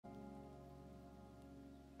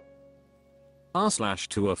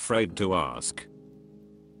r/TooAfraidToAsk.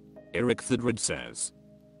 Eric Thedred says,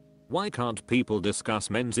 why can't people discuss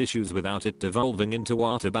men's issues without it devolving into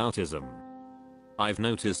whataboutism? I've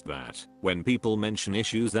noticed that when people mention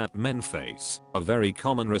issues that men face, a very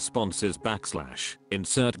common response is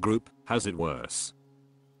 /insert group has it worse.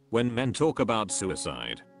 When men talk about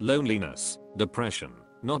suicide, loneliness, depression,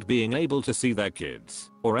 not being able to see their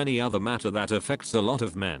kids, or any other matter that affects a lot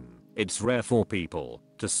of men, it's rare for people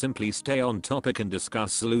to simply stay on topic and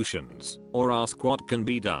discuss solutions, or ask what can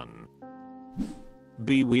be done.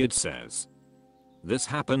 Be Weird says, this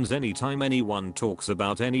happens anytime anyone talks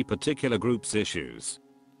about any particular group's issues.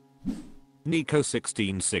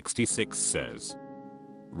 Nico1666 says,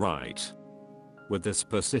 right. With this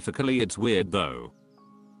specifically it's weird though.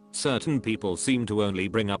 Certain people seem to only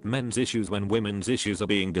bring up men's issues when women's issues are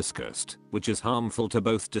being discussed, which is harmful to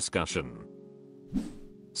both discussion.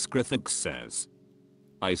 Scrithix says,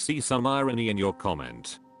 I see some irony in your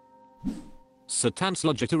comment.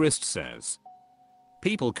 Satanslogiterist says,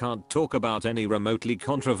 people can't talk about any remotely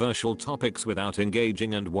controversial topics without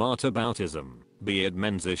engaging in whataboutism, be it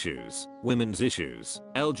men's issues, women's issues,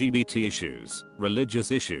 LGBT issues,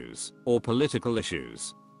 religious issues, or political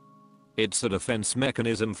issues. It's a defense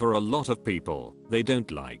mechanism for a lot of people. They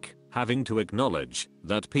don't like having to acknowledge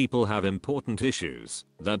that people have important issues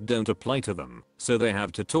that don't apply to them, so they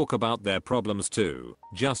have to talk about their problems too,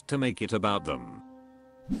 just to make it about them.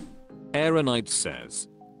 Aaronite says,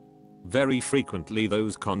 very frequently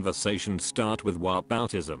those conversations start with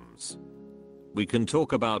whataboutisms. We can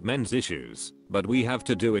talk about men's issues, but we have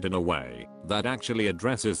to do it in a way that actually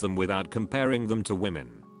addresses them without comparing them to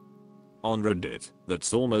women. On Reddit,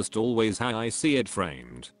 that's almost always how I see it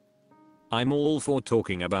framed. I'm all for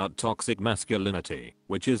talking about toxic masculinity,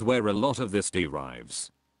 which is where a lot of this derives.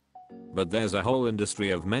 But there's a whole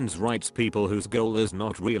industry of men's rights people whose goal is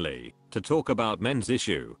not really to talk about men's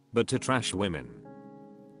issue, but to trash women.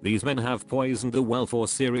 These men have poisoned the well for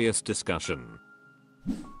serious discussion.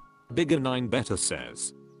 Bigger9better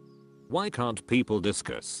says, why can't people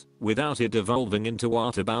discuss without it evolving into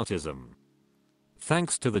whataboutism?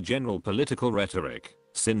 Thanks to the general political rhetoric,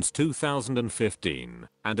 since 2015,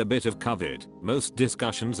 and a bit of COVID, most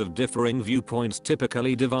discussions of differing viewpoints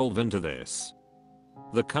typically devolve into this.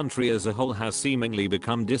 The country as a whole has seemingly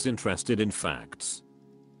become disinterested in facts.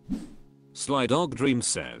 Sly Dog Dream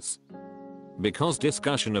says, because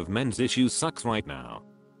discussion of men's issues sucks right now.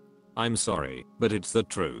 I'm sorry, but it's the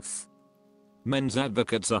truth. Men's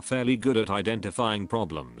advocates are fairly good at identifying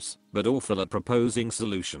problems, but awful at proposing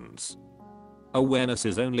solutions. Awareness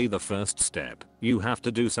is only the first step. You have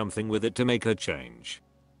to do something with it to make a change.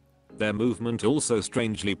 Their movement also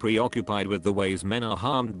strangely preoccupied with the ways men are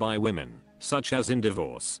harmed by women, such as in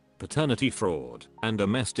divorce, paternity fraud, and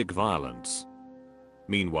domestic violence.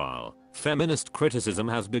 Meanwhile, feminist criticism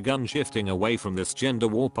has begun shifting away from this gender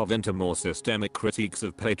warp into more systemic critiques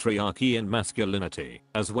of patriarchy and masculinity,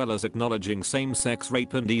 as well as acknowledging same-sex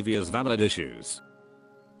rape and EV as valid issues.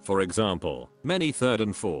 For example, many third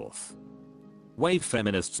and fourth wave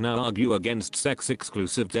feminists now argue against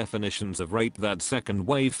sex-exclusive definitions of rape that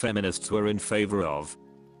second-wave feminists were in favor of.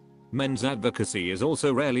 Men's advocacy is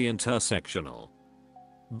also rarely intersectional.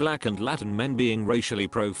 Black and Latin men being racially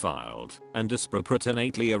profiled and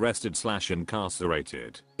disproportionately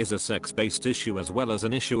arrested/incarcerated is a sex-based issue as well as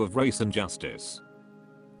an issue of race and justice.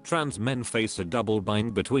 Trans men face a double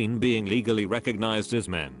bind between being legally recognized as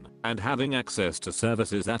men and having access to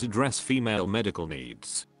services that address female medical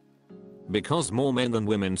needs. Because more men than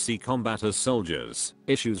women see combat as soldiers,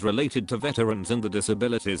 issues related to veterans and the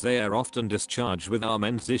disabilities they are often discharged with are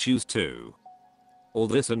men's issues too. All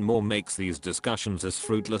this and more makes these discussions as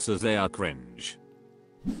fruitless as they are cringe.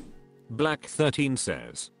 Black13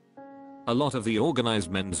 says, a lot of the organized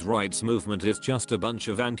men's rights movement is just a bunch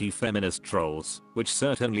of anti-feminist trolls, which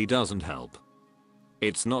certainly doesn't help.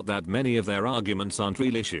 It's not that many of their arguments aren't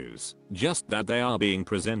real issues, just that they are being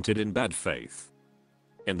presented in bad faith.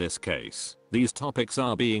 In this case, these topics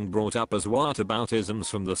are being brought up as whataboutisms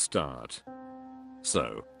from the start.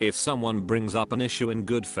 So, if someone brings up an issue in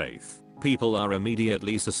good faith, people are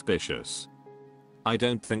immediately suspicious. I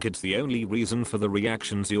don't think it's the only reason for the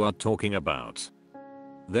reactions you are talking about.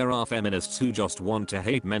 There are feminists who just want to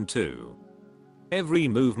hate men too. Every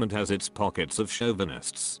movement has its pockets of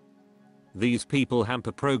chauvinists. These people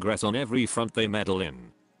hamper progress on every front they meddle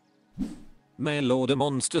in. Mailorder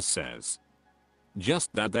Monster says,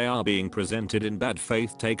 just that they are being presented in bad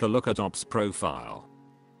faith. Take a look at Op's profile.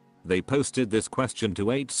 They posted this question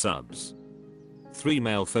to 8 subs. 3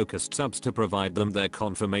 male focused subs to provide them their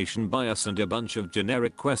confirmation bias and a bunch of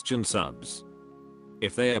generic question subs.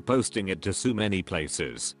 If they are posting it to so many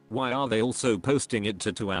places, why are they also posting it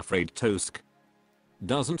to TooAfraidToAsk?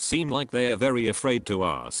 Doesn't seem like they are very afraid to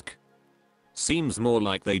ask. Seems more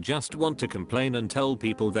like they just want to complain and tell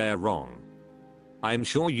people they're wrong. I'm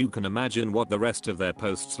sure you can imagine what the rest of their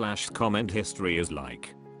post/comment history is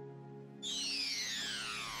like.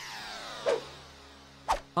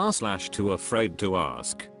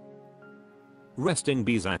 r/TooAfraidToAsk. Resting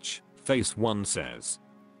Bizach, Face 1 says.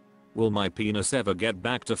 Will my penis ever get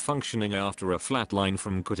back to functioning after a flatline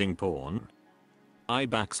from quitting porn?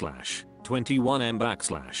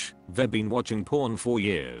 I/21M/ They've been watching porn for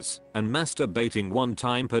years and masturbating 1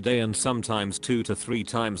 time per day and sometimes 2 to 3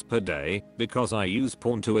 times per day because I use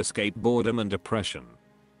porn to escape boredom and depression.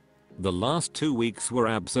 The last 2 weeks were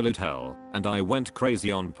absolute hell and I went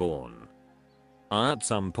crazy on porn. I at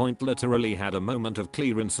some point literally had a moment of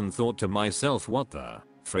clearance and thought to myself, what the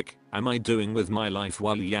frick am I doing with my life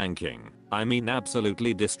while yanking? I mean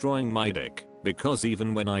absolutely destroying my dick, because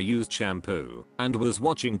even when I used shampoo and was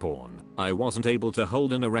watching porn, I wasn't able to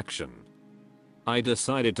hold an erection. I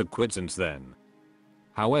decided to quit since then.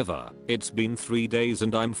 However, it's been 3 days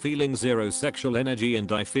and I'm feeling zero sexual energy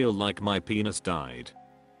and I feel like my penis died.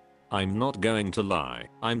 I'm not going to lie,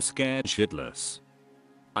 I'm scared shitless.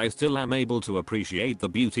 I still am able to appreciate the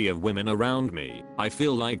beauty of women around me. I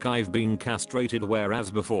feel like I've been castrated, whereas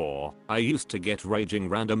before, I used to get raging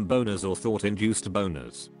random boners or thought-induced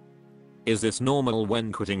boners. Is this normal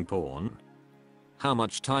when quitting porn? How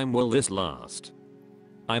much time will this last?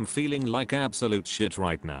 I'm feeling like absolute shit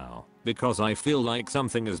right now, because I feel like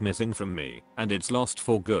something is missing from me, and it's lost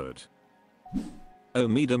for good.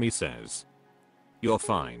 Omidami says. You're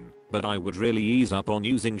fine, but I would really ease up on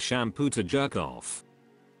using shampoo to jerk off.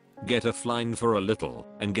 Get offline for a little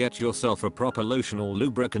and get yourself a proper lotional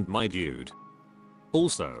lubricant, my dude.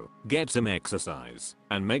 Also, get some exercise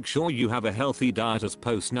and make sure you have a healthy diet, as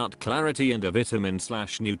post-nut clarity and a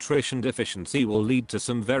vitamin/nutrition deficiency will lead to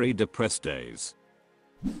some very depressed days.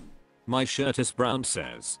 My shirt is brown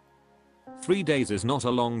says. 3 days is not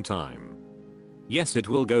a long time. Yes, it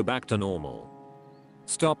will go back to normal.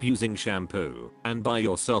 Stop using shampoo and buy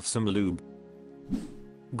yourself some lube.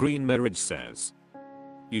 Green Marriage says.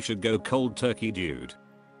 You should go cold turkey, dude.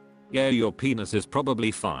 Yeah, your penis is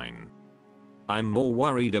probably fine. I'm more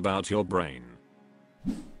worried about your brain.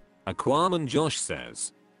 Aquaman Josh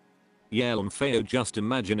says. Yeah, LMFAO, just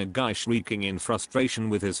imagine a guy shrieking in frustration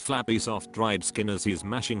with his flappy soft dried skin as he's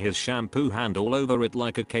mashing his shampoo hand all over it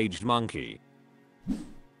like a caged monkey.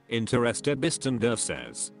 Interested Bistandurf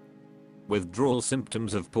says. Withdrawal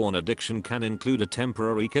symptoms of porn addiction can include a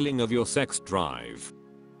temporary killing of your sex drive.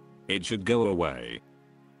 It should go away.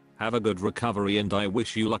 Have a good recovery and I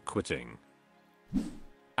wish you luck quitting.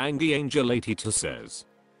 Angry Angel 82 says.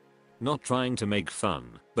 Not trying to make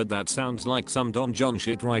fun, but that sounds like some Don John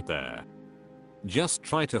shit right there. Just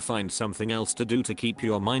try to find something else to do to keep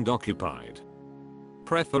your mind occupied.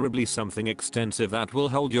 Preferably something extensive that will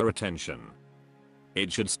hold your attention.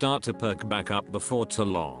 It should start to perk back up before too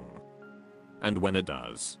long. And when it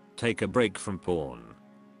does, take a break from porn.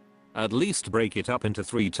 At least break it up into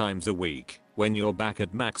 3 times a week when you're back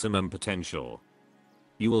at maximum potential.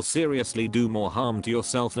 You will seriously do more harm to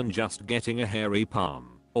yourself than just getting a hairy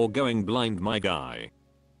palm or going blind, my guy.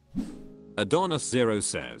 Adonis0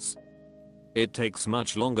 says. It takes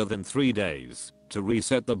much longer than 3 days to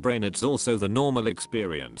reset the brain. It's also the normal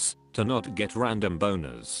experience to not get random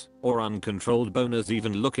boners or uncontrolled boners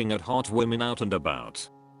even looking at hot women out and about.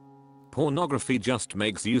 Pornography just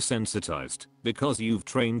makes you sensitized because you've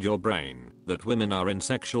trained your brain that women are in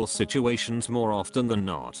sexual situations more often than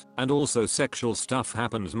not, and also sexual stuff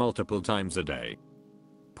happens multiple times a day.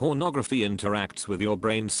 Pornography interacts with your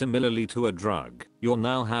brain similarly to a drug. You're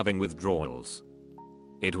now having withdrawals.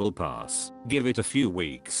 It will pass. Give it a few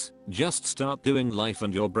weeks. Just start doing life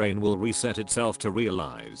and your brain will reset itself to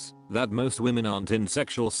realize that most women aren't in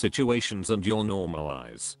sexual situations and you'll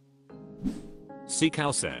normalize.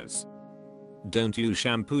 Seacow says. Don't use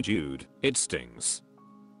shampoo, dude, it stings.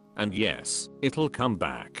 And yes, it'll come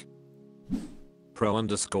back.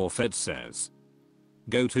 Pro_Fed says.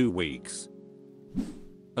 Go 2 weeks.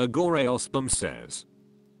 Agoreospum says.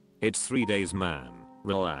 It's 3 days, man,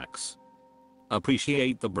 relax.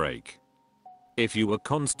 Appreciate the break. If you were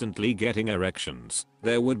constantly getting erections,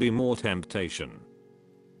 there would be more temptation.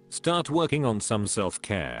 Start working on some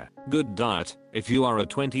self-care, good diet. If you are a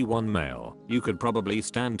 21 male, you could probably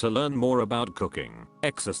stand to learn more about cooking,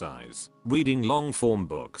 exercise, reading long-form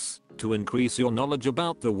books, to increase your knowledge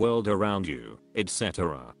about the world around you,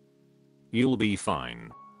 etc. You'll be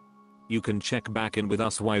fine. You can check back in with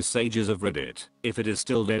us wise sages of Reddit, if it is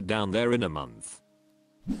still dead down there in a month.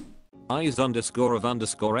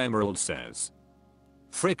 Eyes_of_emerald says.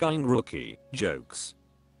 Fricking rookie, jokes.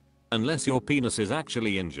 Unless your penis is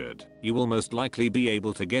actually injured, you will most likely be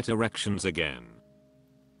able to get erections again.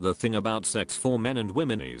 The thing about sex for men and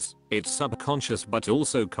women is, it's subconscious but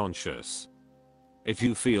also conscious. If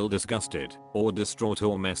you feel disgusted, or distraught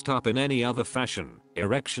or messed up in any other fashion,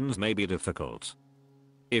 erections may be difficult.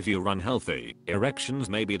 If you're unhealthy, erections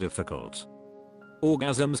may be difficult.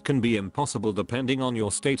 Orgasms can be impossible depending on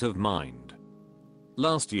your state of mind.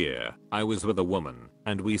 Last year, I was with a woman,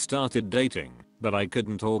 and we started dating, but I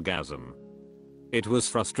couldn't orgasm. It was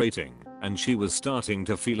frustrating, and she was starting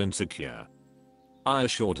to feel insecure. I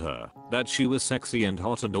assured her that she was sexy and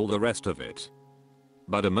hot and all the rest of it.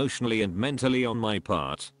 But emotionally and mentally on my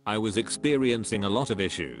part, I was experiencing a lot of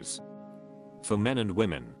issues. For men and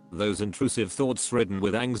women, those intrusive thoughts ridden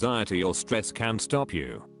with anxiety or stress can stop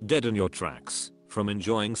you, dead in your tracks, from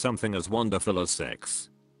enjoying something as wonderful as sex.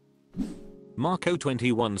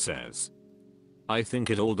 Marco21 says. I think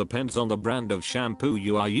it all depends on the brand of shampoo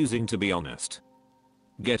you are using, to be honest.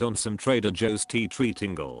 Get on some Trader Joe's tea tree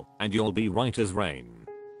tingle, and you'll be right as rain.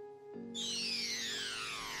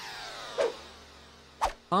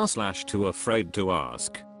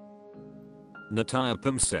 r/TooAfraidToAsk. Nataya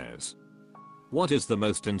Pim says. What is the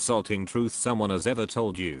most insulting truth someone has ever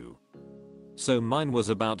told you? So mine was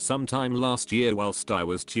about sometime last year whilst I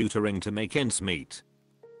was tutoring to make ends meet.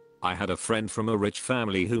 I had a friend from a rich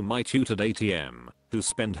family whom I tutored ATM, who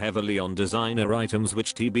spent heavily on designer items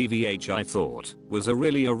which TBVH I thought was a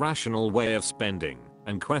really irrational way of spending,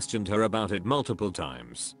 and questioned her about it multiple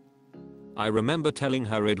times. I remember telling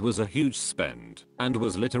her it was a huge spend, and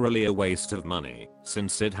was literally a waste of money,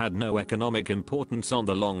 since it had no economic importance on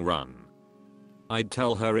the long run. I'd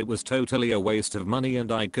tell her it was totally a waste of money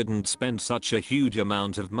and I couldn't spend such a huge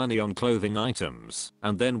amount of money on clothing items,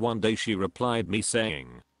 and then one day she replied me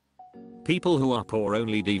saying, people who are poor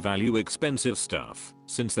only devalue expensive stuff,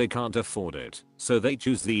 since they can't afford it, so they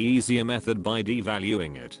choose the easier method by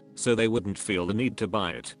devaluing it, so they wouldn't feel the need to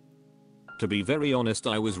buy it. To be very honest,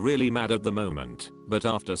 I was really mad at the moment, but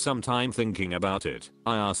after some time thinking about it,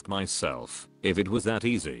 I asked myself, if it was that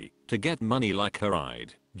easy to get money like her,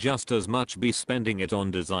 I'd just as much be spending it on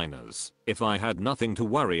designers, if I had nothing to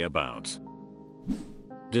worry about.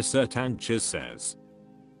 Dissertanches says.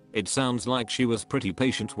 It sounds like she was pretty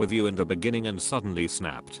patient with you in the beginning and suddenly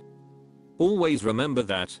snapped. Always remember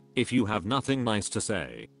that, if you have nothing nice to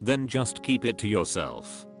say, then just keep it to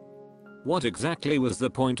yourself. What exactly was the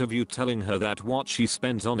point of you telling her that what she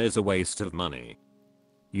spends on is a waste of money?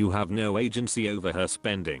 You have no agency over her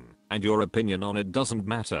spending, and your opinion on it doesn't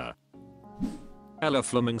matter. Ella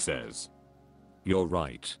Fleming says. You're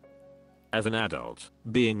right. As an adult,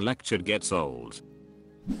 being lectured gets old.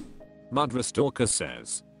 Mudra Stalker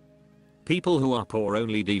says. People who are poor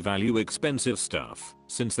only devalue expensive stuff,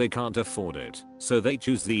 since they can't afford it, so they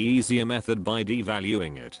choose the easier method by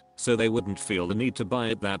devaluing it, so they wouldn't feel the need to buy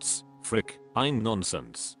it. That's I'm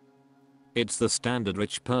nonsense. It's the standard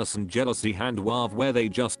rich person jealousy hand wave where they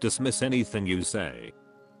just dismiss anything you say.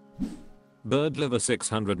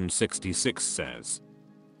 BirdLiver666 says.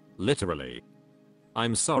 Literally.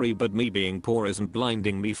 I'm sorry, but me being poor isn't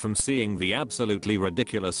blinding me from seeing the absolutely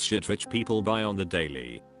ridiculous shit rich people buy on the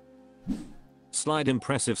daily. Slide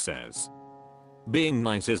Impressive says. Being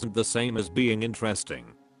nice isn't the same as being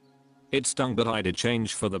interesting. It stung, but I did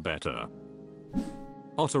change for the better.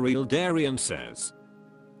 Otterreal Darian says.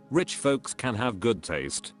 Rich folks can have good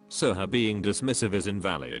taste, so her being dismissive is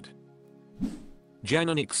invalid.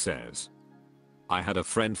 Janonix says. I had a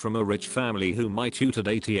friend from a rich family whom I tutored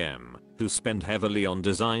ATM, who spent heavily on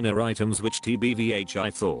designer items which TBVH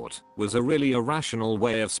I thought was a really irrational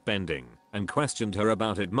way of spending, and questioned her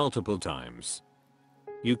about it multiple times.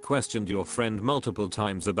 You questioned your friend multiple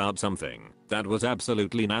times about something that was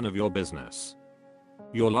absolutely none of your business.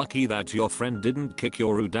 You're lucky that your friend didn't kick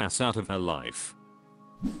your rude ass out of her life.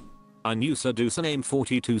 Anusa Dusaname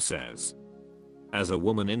 42 says. As a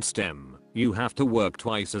woman in STEM, you have to work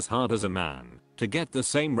twice as hard as a man to get the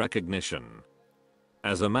same recognition.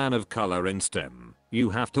 As a man of color in STEM, you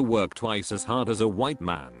have to work twice as hard as a white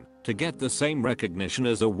man to get the same recognition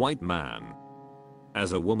as a white man.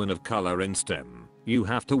 As a woman of color in STEM, you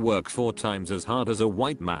have to work 4 times as hard as a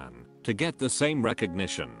white man to get the same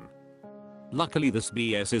recognition. Luckily this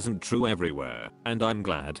BS isn't true everywhere, and I'm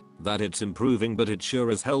glad that it's improving, but it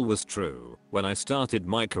sure as hell was true when I started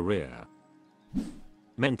my career.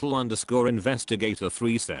 Mental_investigator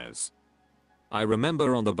 3 says. I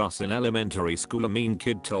remember on the bus in elementary school a mean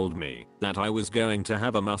kid told me that I was going to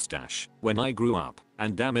have a mustache when I grew up,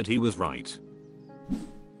 and damn it, he was right.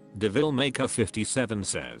 DevilMaker 57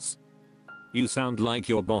 says. You sound like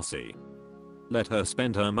you're bossy. Let her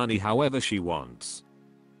spend her money however she wants.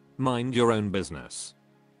 Mind your own business.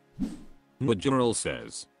 Nwajural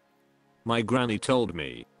says, my granny told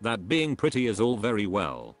me that being pretty is all very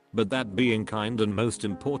well, but that being kind and most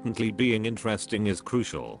importantly being interesting is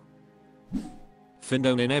crucial.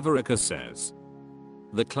 Findonin Everica says,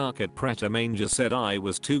 the clerk at Pret a Manger said I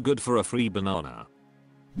was too good for a free banana.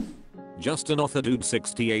 Justin Authordude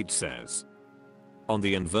 68 says, on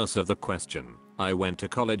the inverse of the question, I went to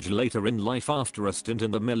college later in life after a stint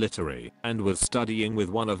in the military and was studying with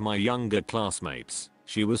one of my younger classmates.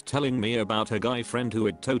 She was telling me about her guy friend who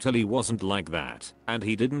it totally wasn't like that, and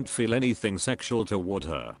he didn't feel anything sexual toward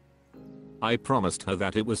her. I promised her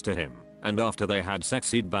that it was to him, and after they had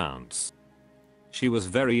sex he'd bounce. She was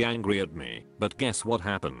very angry at me, but guess what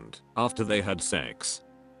happened after they had sex?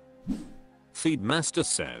 Feedmaster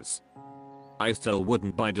says, I still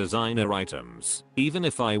wouldn't buy designer items, even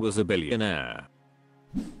if I was a billionaire.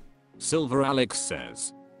 Silver Alex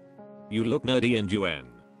says, you look nerdy and UN.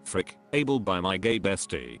 Frick, able by my gay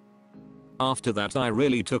bestie. After that I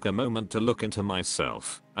really took a moment to look into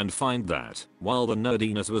myself and find that, while the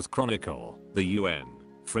nerdiness was chronicle, the UN,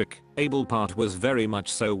 frick, able part was very much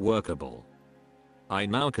so workable. I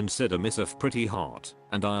now consider myself pretty hot,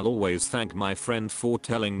 and I'll always thank my friend for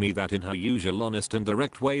telling me that in her usual honest and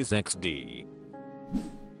direct ways XD.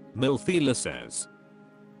 Milthila says,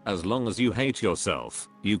 as long as you hate yourself,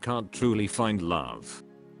 you can't truly find love.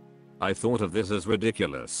 I thought of this as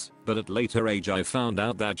ridiculous, but at later age I found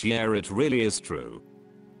out that yeah, it really is true.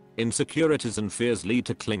 Insecurities and fears lead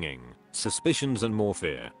to clinging, suspicions and more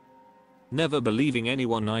fear. Never believing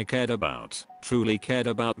anyone I cared about truly cared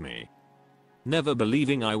about me. Never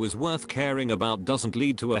believing I was worth caring about doesn't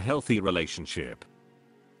lead to a healthy relationship.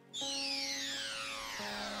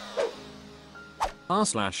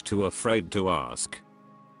 r/TooAfraidToAsk.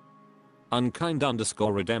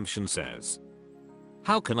 Unkind_redemption says,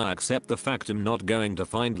 how can I accept the fact I'm not going to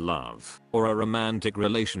find love or a romantic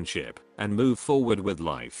relationship and move forward with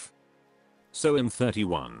life? So I'm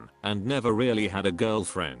 31 and never really had a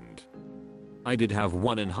girlfriend. I did have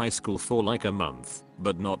one in high school for like a month,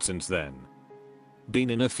 but not since then. Been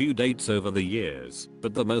in a few dates over the years,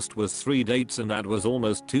 but the most was 3 dates and that was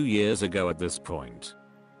almost 2 years ago at this point.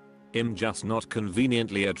 I'm just not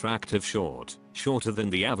conveniently attractive shorter than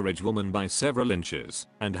the average woman by several inches,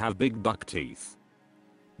 and have big buck teeth.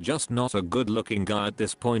 Just not a good looking guy at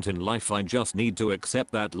this point in life. I just need to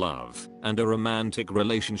accept that love and a romantic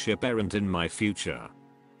relationship aren't in my future.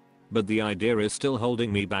 But the idea is still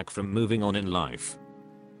holding me back from moving on in life.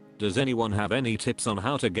 Does anyone have any tips on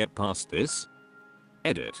how to get past this?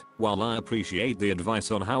 Edit, while I appreciate the advice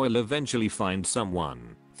on how I'll eventually find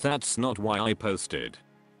someone, that's not why I posted.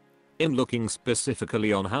 I'm looking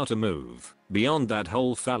specifically on how to move beyond that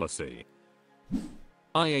whole fallacy.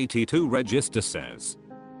 I82 Register says,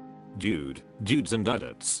 dudes and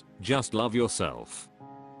dudettes, just love yourself.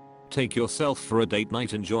 Take yourself for a date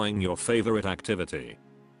night enjoying your favorite activity.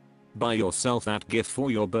 Buy yourself that gift for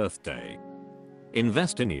your birthday.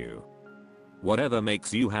 Invest in you. Whatever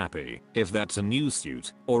makes you happy, if that's a new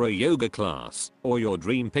suit, or a yoga class, or your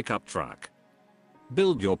dream pickup truck.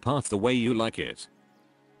 Build your path the way you like it.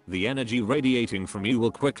 The energy radiating from you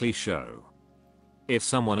will quickly show. If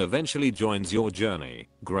someone eventually joins your journey,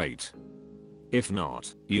 great. If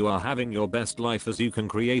not, you are having your best life as you can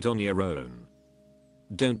create on your own.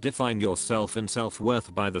 Don't define yourself and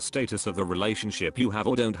self-worth by the status of the relationship you have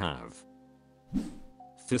or don't have.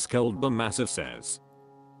 Thiscoldba Massive says,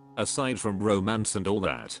 aside from romance and all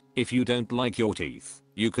that, if you don't like your teeth,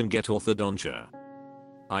 you can get orthodontia.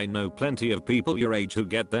 I know plenty of people your age who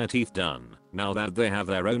get their teeth done, now that they have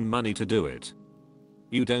their own money to do it.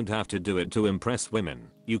 You don't have to do it to impress women,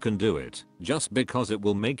 you can do it just because it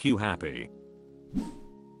will make you happy.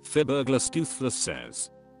 Fiburglus Toothless says,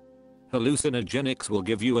 hallucinogenics will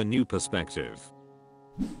give you a new perspective.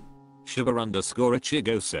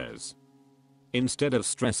 Shiver_Ichigo says, instead of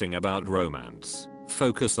stressing about romance,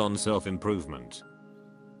 focus on self-improvement.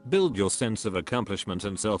 Build your sense of accomplishment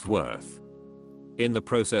and self-worth. In the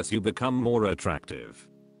process you become more attractive.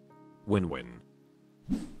 Win-win.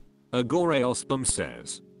 Agore Ospum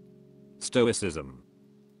says, Stoicism.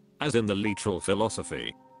 As in the literal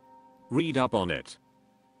philosophy. Read up on it.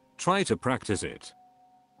 Try to practice it.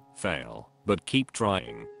 Fail, but keep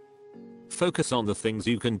trying. Focus on the things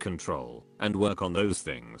you can control and work on those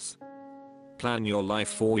things. Plan your life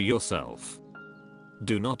for yourself.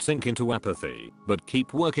 Do not sink into apathy, but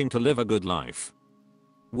keep working to live a good life.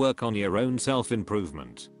 Work on your own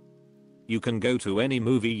self-improvement. You can go to any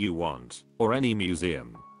movie you want, or any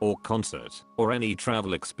museum, or concert, or any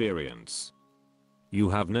travel experience. You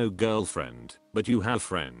have no girlfriend, but you have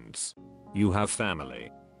friends. You have family.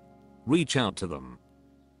 Reach out to them.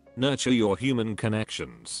 Nurture your human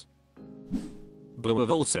connections.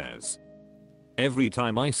 Blueville says, every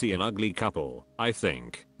time I see an ugly couple, I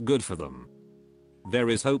think, good for them. There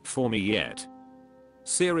is hope for me yet.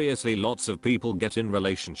 Seriously, lots of people get in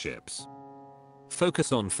relationships.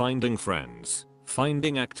 Focus on finding friends,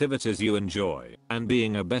 finding activities you enjoy, and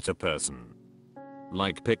being a better person.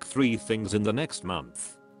 Like pick 3 things in the next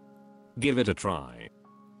month. Give it a try.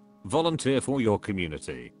 Volunteer for your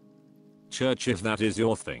community. Church if that is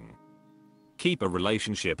your thing. Keep a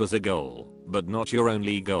relationship as a goal, but not your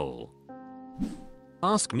only goal.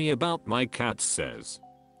 Ask me about my cats says.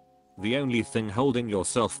 The only thing holding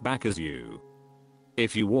yourself back is you.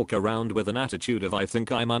 If you walk around with an attitude of I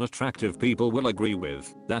think I'm unattractive, people will agree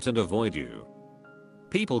with that and avoid you.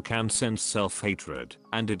 People can sense self-hatred,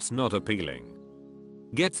 and it's not appealing.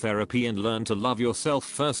 Get therapy and learn to love yourself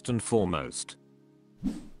first and foremost.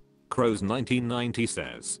 Crows 1990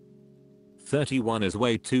 says, 31 is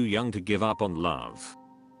way too young to give up on love.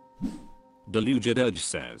 Deluged Urge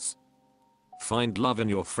says, find love in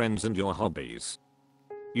your friends and your hobbies.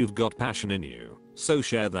 You've got passion in you, so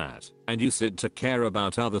share that, and use it to care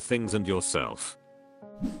about other things and yourself.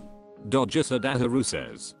 Dodger Sadaharu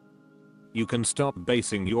says, you can stop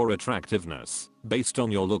basing your attractiveness based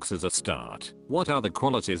on your looks as a start. What other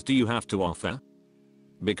qualities do you have to offer?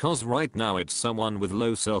 Because right now it's someone with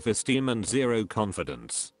low self-esteem and zero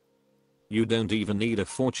confidence. You don't even need a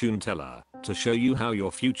fortune teller to show you how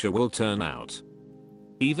your future will turn out.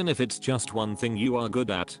 Even if it's just one thing you are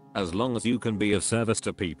good at, as long as you can be of service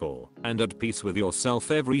to people and at peace with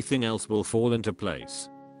yourself, everything else will fall into place.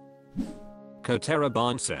 Kotera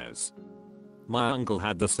Barn says, my uncle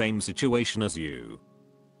had the same situation as you.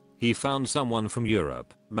 He found someone from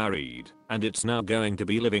Europe, married, and it's now going to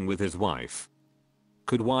be living with his wife.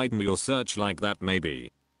 Could widen your search like that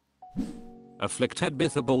maybe. Afflicted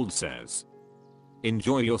Bitherbold says,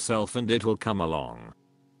 enjoy yourself and it will come along.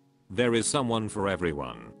 There is someone for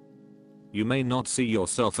everyone. You may not see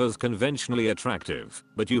yourself as conventionally attractive,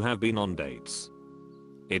 but you have been on dates.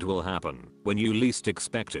 It will happen when you least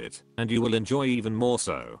expect it, and you will enjoy even more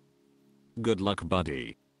so. Good luck,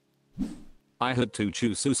 buddy. I had to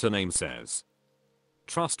choose Susaname says,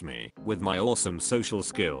 trust me, with my awesome social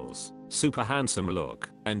skills, super handsome look,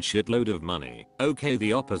 and shitload of money, okay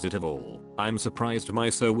the opposite of all, I'm surprised my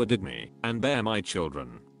sowa did me, and bear my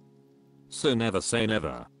children. So never say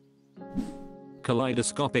never.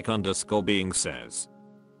 Kaleidoscopic_being says,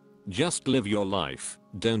 just live your life,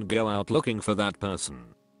 don't go out looking for that person.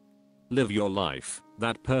 Live your life,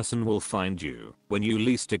 that person will find you when you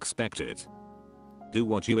least expect it. Do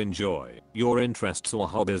what you enjoy, your interests or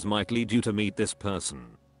hobbies might lead you to meet this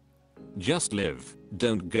person. Just live,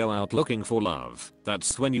 don't go out looking for love,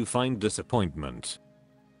 that's when you find disappointment.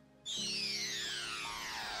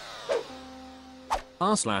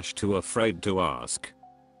 r/TooAfraidToAsk.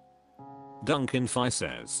 Duncan Phi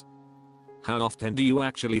says, how often do you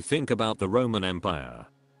actually think about the Roman Empire?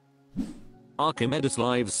 Archimedes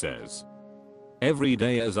Live says, every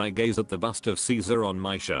day as I gaze at the bust of Caesar on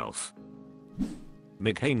my shelf.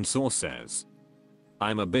 McCain Source says,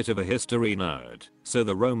 I'm a bit of a history nerd, so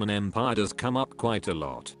the Roman Empire does come up quite a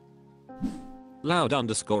lot.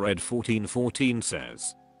 Loud_Ed1414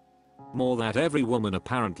 says, more that every woman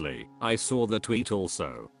apparently, I saw the tweet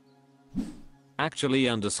also.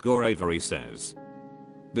 Actually_Avery says,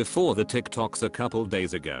 before the TikToks a couple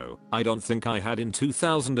days ago, I don't think I had in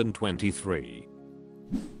 2023.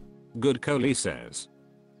 Good Coley says,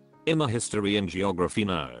 I'm a history and geography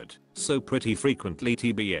nerd, so pretty frequently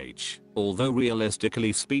TBH, although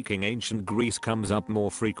realistically speaking ancient Greece comes up more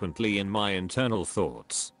frequently in my internal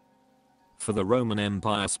thoughts. For the Roman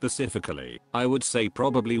Empire specifically, I would say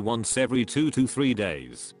probably once every 2 to 3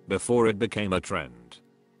 days, before it became a trend.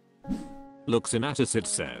 Luxinaticid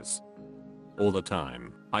says, all the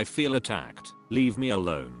time, I feel attacked, leave me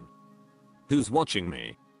alone. Who's watching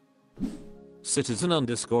me?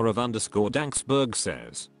 Citizen_of_Danksburg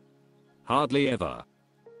says, hardly ever.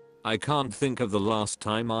 I can't think of the last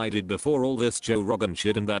time I did before all this Joe Rogan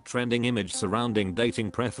shit and that trending image surrounding dating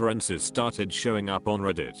preferences started showing up on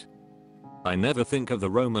Reddit. I never think of the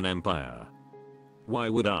Roman Empire. Why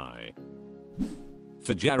would I?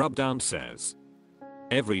 Fajarabdown says,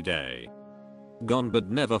 every day. Gone but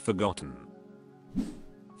never forgotten.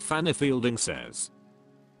 Fanny Fielding says,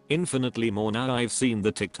 infinitely more now I've seen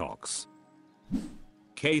the TikToks.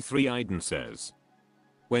 K3 Aiden says,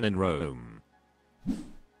 when in Rome.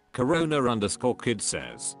 Corona_kid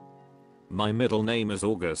says, my middle name is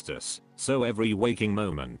Augustus, so every waking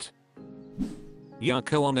moment.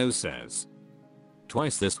 Yako Ono says,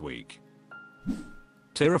 twice this week.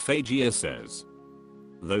 Teraphagia says,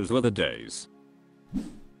 those were the days.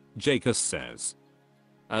 Jacus says,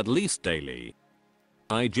 at least daily.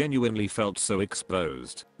 I genuinely felt so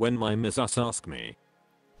exposed when my missus asked me.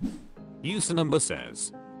 Usenumber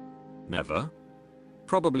says, never.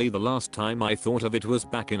 Probably the last time I thought of it was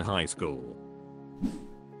back in high school.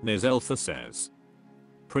 Nizeltha says,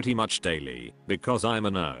 pretty much daily, because I'm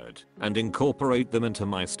a nerd, and incorporate them into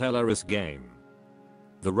my Stellaris game.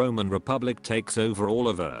 The Roman Republic takes over all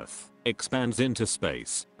of Earth, expands into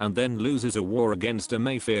space, and then loses a war against a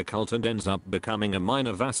Mayfair cult and ends up becoming a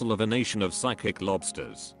minor vassal of a nation of psychic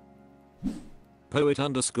lobsters.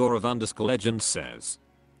 Poet_of_legend says,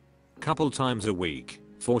 couple times a week,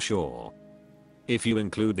 for sure. If you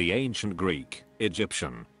include the ancient Greek,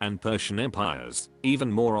 Egyptian, and Persian empires,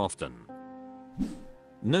 even more often.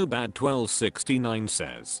 Nobad1269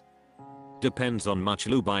 says, depends on much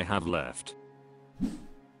lube I have left.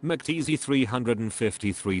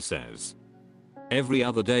 McTeasy353 says, every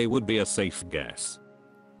other day would be a safe guess.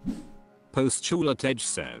 Postulatage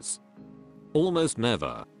says, almost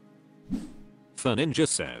never. Furninja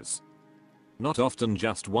says, not often,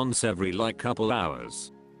 just once every like couple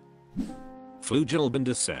hours.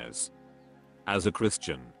 Flugelbinder says, as a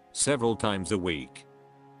Christian, several times a week.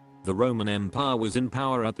 The Roman Empire was in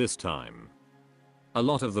power at this time. A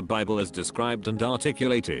lot of the Bible is described and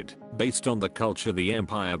articulated based on the culture the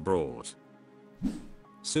empire brought.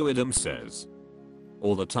 Suidum says,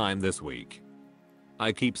 all the time this week.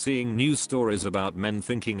 I keep seeing news stories about men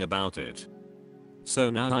thinking about it. So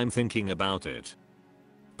now I'm thinking about it.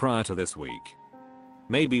 Prior to this week.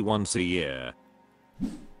 Maybe once a year.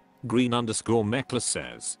 Green_necklace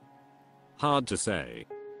says, hard to say.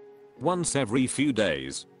 Once every few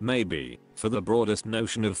days, maybe, for the broadest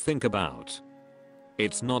notion of think about.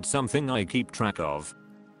 It's not something I keep track of.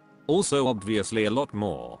 Also obviously a lot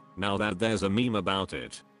more, now that there's a meme about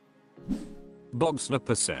it.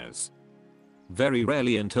 Bogsnapper says, very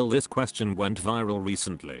rarely until this question went viral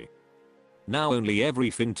recently. Now only every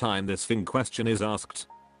thing time this thing question is asked.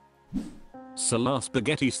 Salar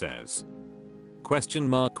Spaghetti says, question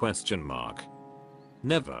mark.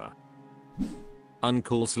 Never.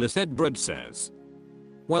 Uncle Slisedbread says,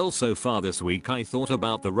 well, so far this week I thought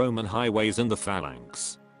about the Roman highways and the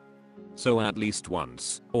phalanx. So at least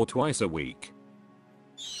once or twice a week.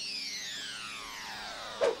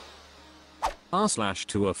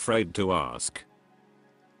 r/TooAfraidToAsk.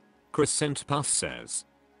 Crescent Puff says,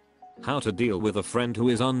 how to deal with a friend who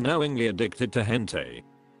is unknowingly addicted to hentai.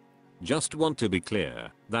 Just want to be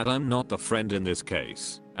clear that I'm not the friend in this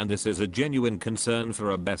case, and this is a genuine concern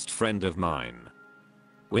for a best friend of mine.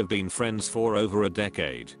 We've been friends for over a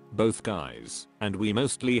decade, both guys, and we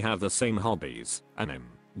mostly have the same hobbies, anime,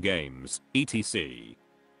 games, etc.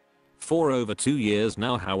 For over 2 years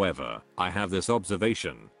now, however, I have this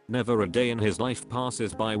observation: never a day in his life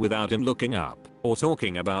passes by without him looking up or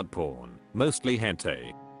talking about porn, mostly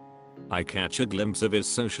hentai. I catch a glimpse of his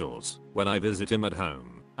socials when I visit him at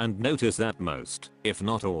home, and notice that most, if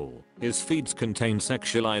not all, his feeds contain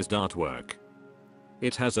sexualized artwork.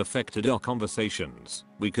 It has affected our conversations.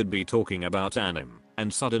 We could be talking about anime,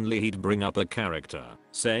 and suddenly he'd bring up a character,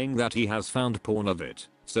 saying that he has found porn of it,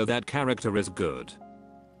 so that character is good.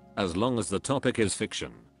 As long as the topic is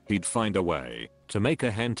fiction, he'd find a way to make a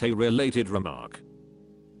hentai related remark.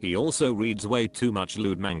 He also reads way too much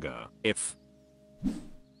lewd manga. If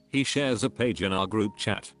he shares a page in our group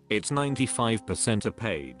chat, it's 95% a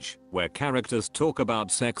page where characters talk about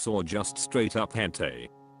sex or just straight up hentai.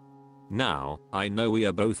 Now, I know we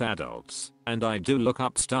are both adults, and I do look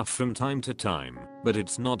up stuff from time to time, but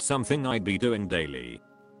it's not something I'd be doing daily.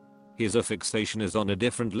 His fixation is on a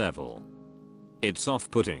different level. It's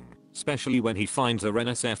off-putting, especially when he finds a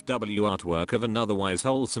NSFW artwork of an otherwise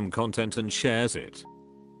wholesome content and shares it.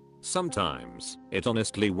 Sometimes, it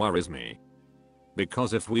honestly worries me.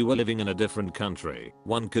 Because if we were living in a different country,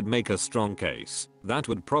 one could make a strong case that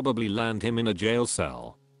would probably land him in a jail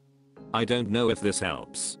cell. I don't know if this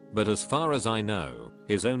helps, but as far as I know,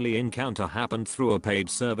 his only encounter happened through a paid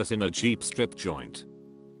service in a cheap strip joint.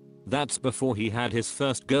 That's before he had his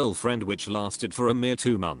first girlfriend, which lasted for a mere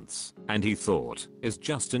 2 months, and he thought is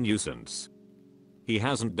just a nuisance. He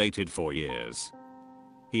hasn't dated for years.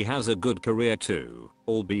 He has a good career too,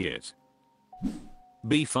 albeit.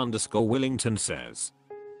 Beef_Willington says,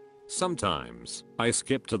 sometimes I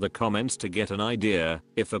skip to the comments to get an idea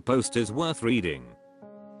if a post is worth reading.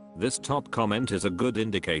 This top comment is a good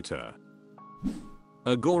indicator.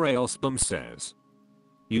 Agoreospum says,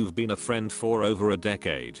 you've been a friend for over a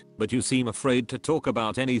decade, but you seem afraid to talk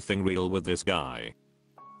about anything real with this guy.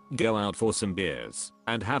 Go out for some beers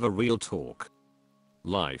and have a real talk.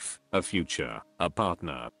 life, a future, a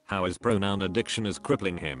partner, how his pronoun addiction is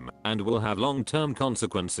crippling him and will have long-term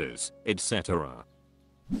consequences, etc.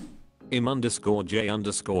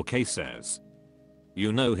 Im_J_K says,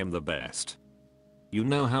 you know him the best. You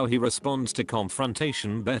know how he responds to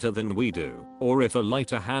confrontation better than we do, or if a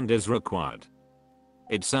lighter hand is required.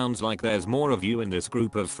 It sounds like there's more of you in this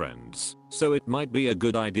group of friends, so it might be a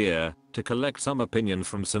good idea to collect some opinion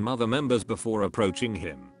from some other members before approaching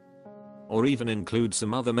him. Or even include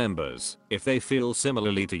some other members if they feel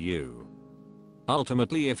similarly to you.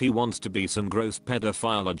 Ultimately, if he wants to be some gross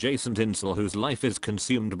pedophile adjacent incel whose life is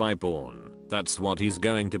consumed by porn, that's what he's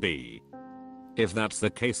going to be. If that's the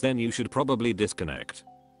case, then you should probably disconnect.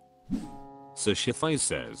 Sushifai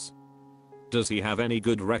says, does he have any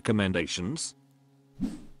good recommendations?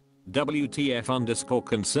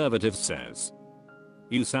 WTF_conservative says,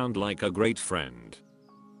 you sound like a great friend.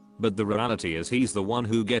 But the reality is he's the one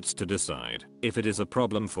who gets to decide if it is a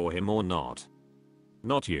problem for him or not.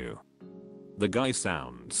 Not you. The guy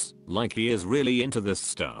sounds like he is really into this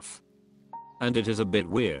stuff. And it is a bit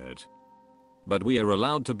weird. But we are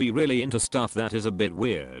allowed to be really into stuff that is a bit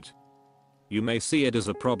weird. You may see it as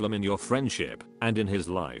a problem in your friendship and in his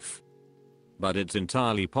life. But it's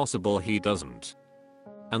entirely possible he doesn't.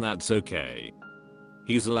 And that's okay.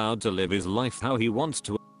 He's allowed to live his life how he wants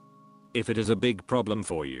to. If it is a big problem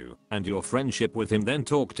for you and your friendship with him, then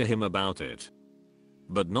talk to him about it.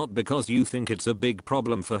 But not because you think it's a big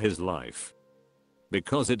problem for his life.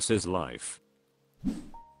 Because it's his life.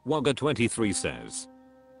 Wagga23 says,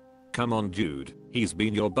 come on dude, he's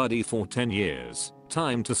been your buddy for 10 years,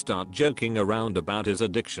 time to start joking around about his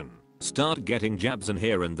addiction, start getting jabs in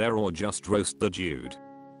here and there, or just roast the dude.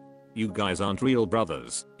 You guys aren't real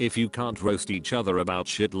brothers if you can't roast each other about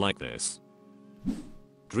shit like this.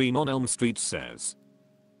 Dream on Elm Street says,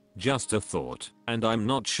 just a thought, and I'm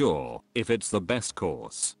not sure if it's the best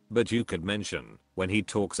course, but you could mention, when he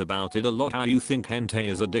talks about it a lot, how you think hentai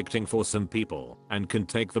is addicting for some people and can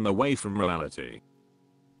take them away from reality.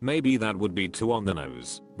 Maybe that would be too on the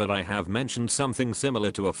nose, but I have mentioned something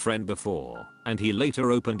similar to a friend before, and he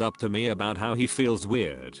later opened up to me about how he feels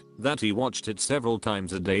weird that he watched it several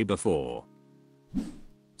times a day before.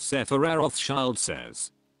 Sephora Rothschild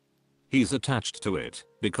says, he's attached to it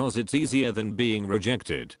because it's easier than being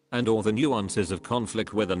rejected and all the nuances of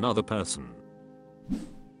conflict with another person.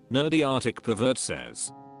 Nerdy Arctic Pervert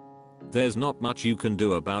says, there's not much you can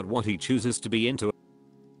do about what he chooses to be into.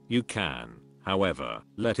 You can, however,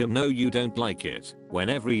 let him know you don't like it when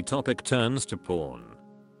every topic turns to porn.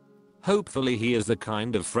 Hopefully he is the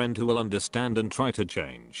kind of friend who will understand and try to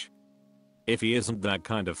change. If he isn't that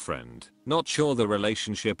kind of friend, not sure the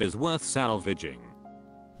relationship is worth salvaging.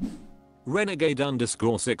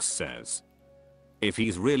 Renegade_6 says, if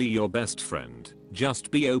he's really your best friend,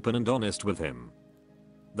 just be open and honest with him.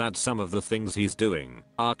 That some of the things he's doing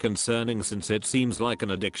are concerning since it seems like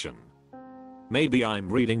an addiction. Maybe I'm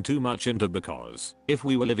reading too much into, because if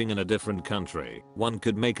we were living in a different country, one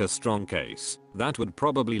could make a strong case that would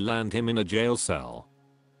probably land him in a jail cell.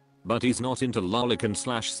 But he's not into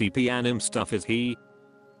lolican/CP anime stuff, is he?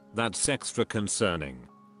 That's extra concerning.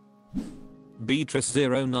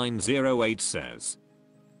 Beatrice0908 says,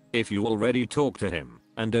 if you already talk to him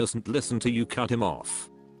and doesn't listen to you, cut him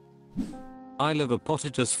off. I live a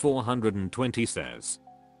Potatus 420 says,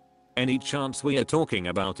 any chance we are talking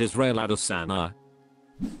about Israel Adesanya?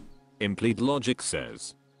 Implied Logic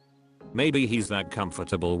says, maybe he's that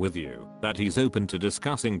comfortable with you that he's open to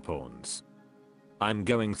discussing porns. I'm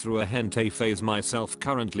going through a hentai phase myself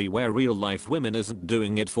currently where real life women isn't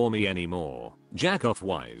doing it for me anymore. Jack off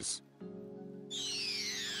wise.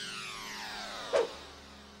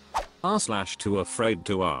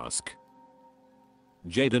 r/TooAfraidToAsk.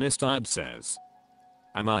 Jadenistad says,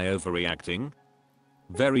 am I overreacting?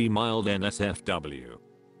 Very mild NSFW.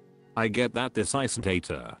 I get that this isn't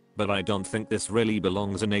ATA, but I don't think this really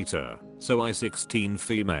belongs in ATA, so I 16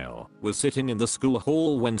 female was sitting in the school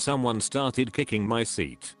hall when someone started kicking my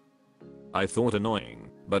seat. I thought annoying,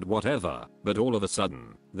 but whatever, but all of a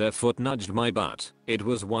sudden, their foot nudged my butt. It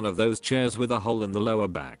was one of those chairs with a hole in the lower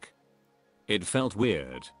back. It felt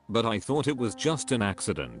weird, but I thought it was just an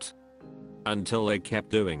accident. Until they kept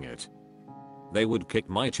doing it. They would kick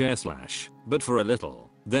my chair but for a little,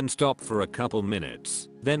 then stop for a couple minutes,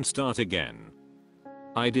 then start again.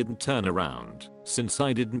 I didn't turn around, since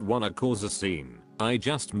I didn't wanna cause a scene. I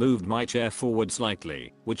just moved my chair forward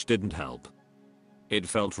slightly, which didn't help. It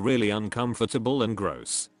felt really uncomfortable and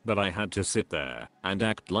gross, but I had to sit there and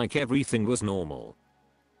act like everything was normal.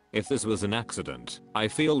 If this was an accident, I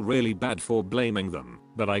feel really bad for blaming them,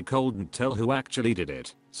 but I couldn't tell who actually did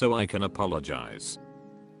it, so I can apologize.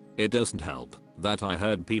 It doesn't help that I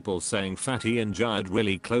heard people saying fatty and giant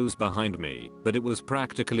really close behind me, but it was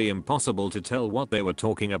practically impossible to tell what they were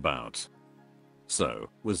talking about. So,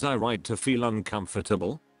 was I right to feel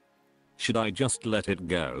uncomfortable? Should I just let it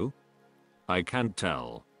go? I can't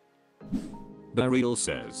tell. Burial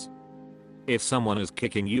says, if someone is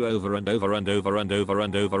kicking you over and over and over and over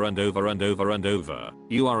and over and over and over and over,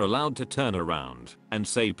 you are allowed to turn around and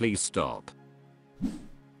say please stop.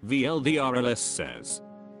 VLDRLS says,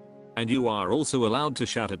 and you are also allowed to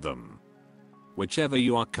shout at them. Whichever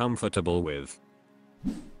you are comfortable with.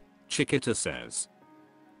 Chiquita says,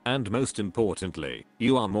 and most importantly,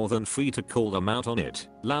 you are more than free to call them out on it,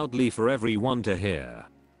 loudly for everyone to hear.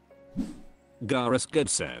 Garasgud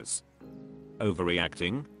says,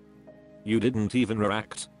 overreacting? You didn't even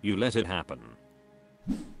react, you let it happen.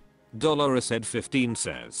 Dollarased15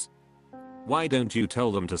 says, why don't you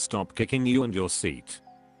tell them to stop kicking you and your seat?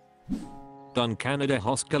 Duncanada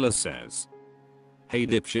Hoskala says, hey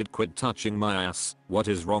dipshit, quit touching my ass, what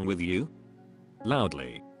is wrong with you?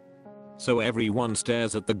 Loudly. So everyone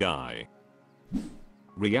stares at the guy.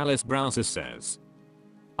 Realis Browser says,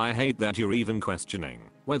 I hate that you're even questioning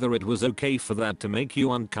whether it was okay for that to make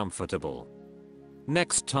you uncomfortable.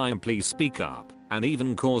 Next time please speak up and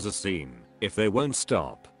even cause a scene if they won't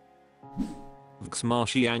stop.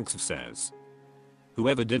 Vxmarshianks says,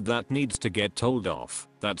 whoever did that needs to get told off,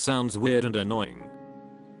 that sounds weird and annoying.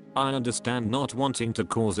 I understand not wanting to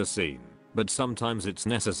cause a scene, but sometimes it's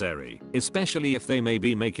necessary, especially if they may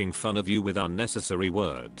be making fun of you with unnecessary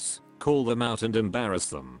words. Call them out and embarrass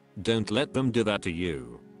them, don't let them do that to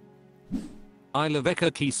you.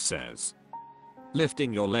 Ilaveka Keese says,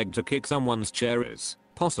 lifting your leg to kick someone's chair is,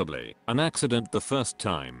 possibly, an accident the first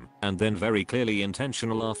time, and then very clearly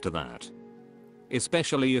intentional after that.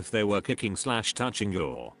 Especially if they were kicking/touching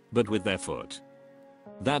your butt with their foot.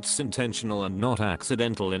 That's intentional and not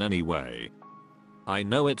accidental in any way. I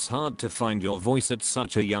know it's hard to find your voice at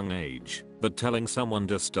such a young age, but telling someone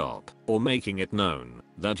to stop, or making it known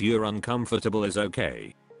that you're uncomfortable is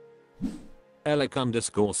okay.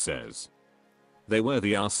 Elec_ says, they were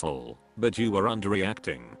the asshole, but you were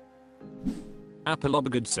underreacting.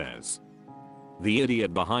 Apolobgud says, the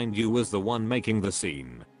idiot behind you was the one making the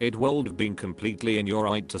scene, it would have been completely in your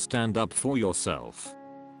right to stand up for yourself.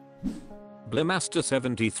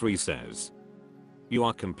 Blamaster73 says, you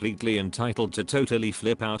are completely entitled to totally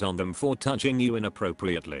flip out on them for touching you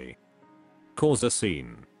inappropriately. Cause a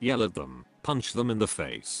scene, yell at them, punch them in the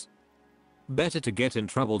face. Better to get in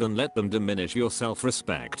trouble than let them diminish your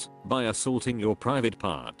self-respect by assaulting your private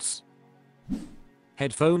parts.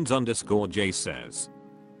 Headphones_J says,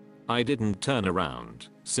 I didn't turn around,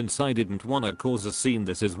 since I didn't wanna cause a scene.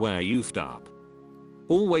 This is where you f'd up.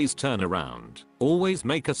 Always turn around, always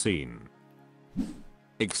make a scene.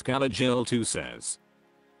 Excalibur2 says,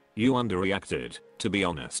 you underreacted, to be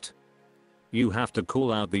honest. You have to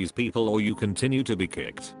call out these people or you continue to be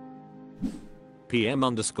kicked.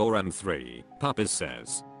 PM_M3, Puppis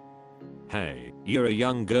says, hey, you're a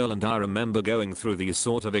young girl and I remember going through these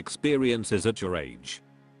sort of experiences at your age.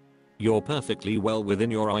 You're perfectly well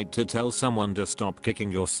within your right to tell someone to stop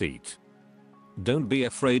kicking your seat. Don't be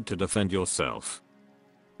afraid to defend yourself.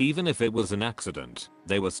 Even if it was an accident,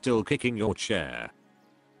 they were still kicking your chair.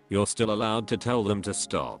 You're still allowed to tell them to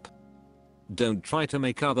stop. Don't try to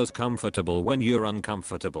make others comfortable when you're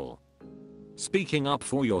uncomfortable. Speaking up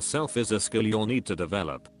for yourself is a skill you'll need to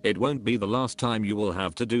develop. It won't be the last time you will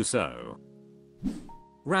have to do so.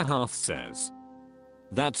 Rahath says,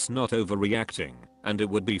 that's not overreacting, and it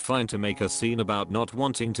would be fine to make a scene about not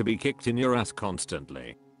wanting to be kicked in your ass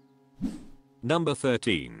constantly. Number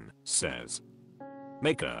 13 says,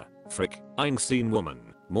 make a freaking scene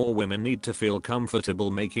woman. More women need to feel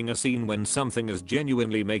comfortable making a scene when something is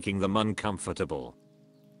genuinely making them uncomfortable.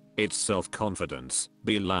 It's self-confidence,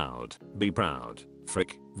 be loud, be proud,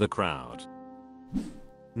 frick the crowd.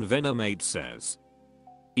 Venomate says,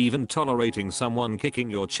 even tolerating someone kicking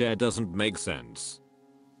your chair doesn't make sense.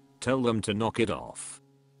 Tell them to knock it off.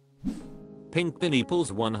 Pink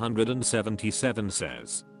Pineapples 177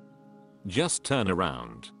 says, just turn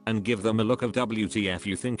around and give them a look of WTF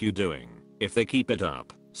you think you're doing. If they keep it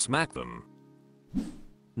up, smack them.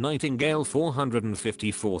 Nightingale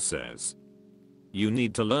 454 says, you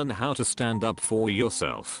need to learn how to stand up for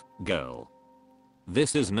yourself, girl.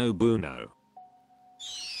 This is no bueno.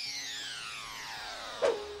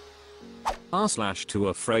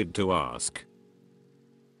 r/TooAfraidToAsk.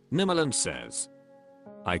 Nimaland says,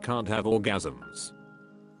 I can't have orgasms.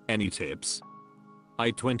 Any tips?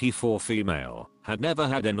 I 24 female, had never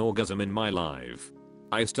had an orgasm in my life.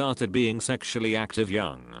 I started being sexually active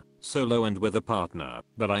young, solo and with a partner,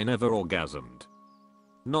 but I never orgasmed.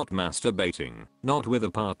 Not masturbating, not with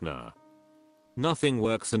a partner. Nothing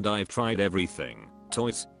works and I've tried everything.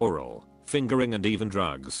 Toys, oral, fingering and even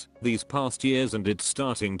drugs these past years and it's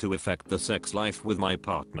starting to affect the sex life with my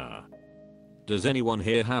partner. Does anyone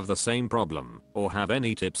here have the same problem or have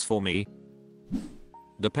any tips for me?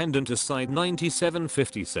 Dependent aside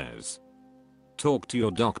 9750 says. Talk to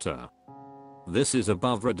your doctor. This is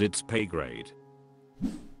above Reddit's pay grade.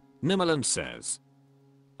 Nimaland says.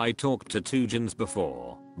 I talked to 2 gins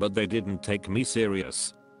before, but they didn't take me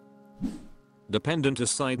serious. Dependent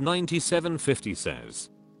aside 9750 says.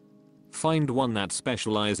 Find one that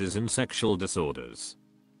specializes in sexual disorders.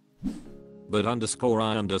 But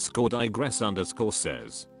 _I digress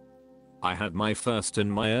says. I had my first in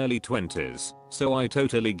my early 20s, so I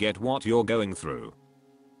totally get what you're going through.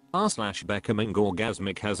 r/Becoming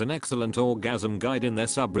Orgasmic has an excellent orgasm guide in their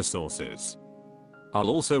sub-resources. I'll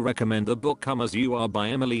also recommend the book Come As You Are by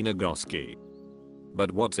Emily Nagoski.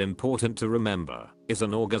 But what's important to remember is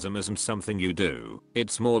an orgasm isn't something you do,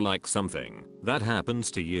 it's more like something that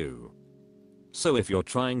happens to you. So if you're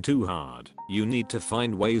trying too hard, you need to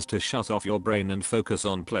find ways to shut off your brain and focus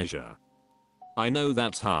on pleasure. I know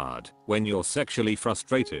that's hard when you're sexually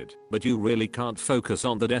frustrated, but you really can't focus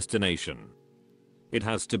on the destination. It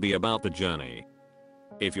has to be about the journey.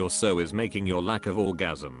 If your so is making your lack of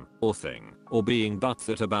orgasm, or thing, or being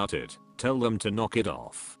butthurt about it, tell them to knock it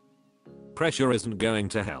off. Pressure isn't going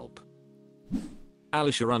to help.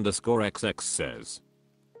 Alisha_XX says.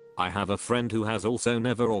 I have a friend who has also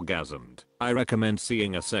never orgasmed. I recommend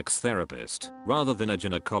seeing a sex therapist rather than a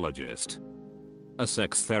gynecologist. A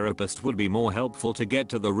sex therapist would be more helpful to get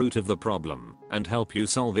to the root of the problem and help you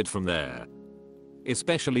solve it from there.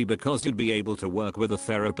 Especially because you'd be able to work with a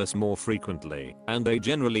therapist more frequently, and they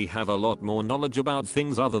generally have a lot more knowledge about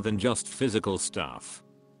things other than just physical stuff.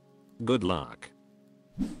 Good luck.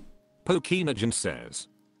 Pokinogen says.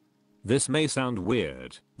 This may sound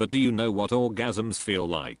weird, but do you know what orgasms feel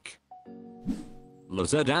like?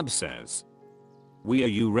 Lazadab says. Were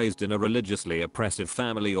you raised in a religiously oppressive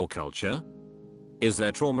family or culture? Is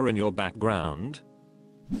there trauma in your background?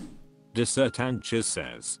 Dissertanches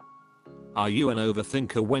says. Are you an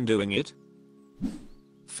overthinker when doing it?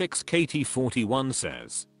 FixKT41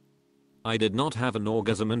 says. I did not have an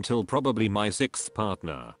orgasm until probably my 6th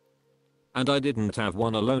partner. And I didn't have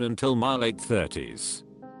one alone until my late 30s.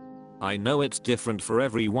 I know it's different for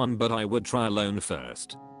everyone, but I would try alone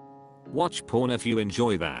first. Watch porn if you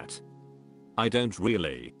enjoy that. I don't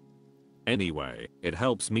really. Anyway, it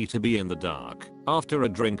helps me to be in the dark, after a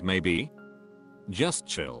drink maybe. Just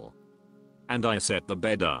chill. And I set the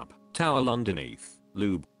bed up, towel underneath,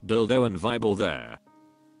 lube, dildo and Vible there.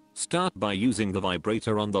 Start by using the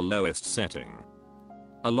vibrator on the lowest setting.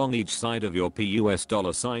 Along each side of your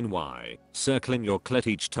 $Y, circling your clit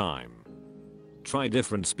each time. Try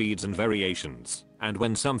different speeds and variations, and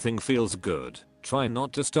when something feels good, try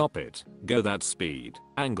not to stop it, go that speed,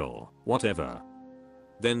 angle, whatever.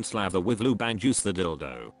 Then slather with lube and use the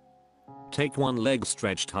dildo. Take one leg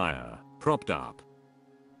stretched higher, propped up.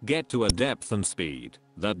 Get to a depth and speed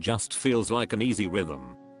that just feels like an easy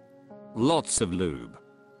rhythm. Lots of lube.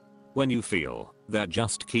 When you feel that,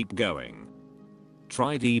 just keep going.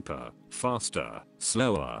 Try deeper, faster,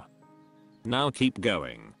 slower. Now keep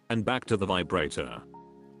going, and back to the vibrator.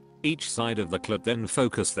 Each side of the clit, then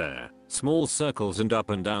focus there, small circles and up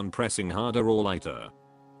and down, pressing harder or lighter.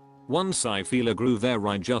 Once I feel a groove there,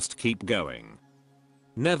 I just keep going.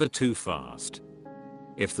 Never too fast.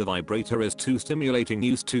 If the vibrator is too stimulating,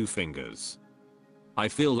 use 2 fingers. I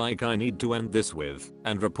feel like I need to end this with,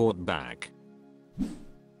 and report back.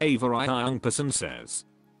 Ava Youngperson says.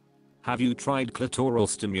 Have you tried clitoral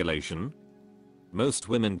stimulation? Most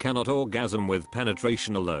women cannot orgasm with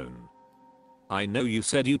penetration alone. I know you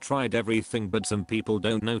said you tried everything, but some people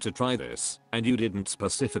don't know to try this, and you didn't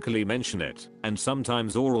specifically mention it, and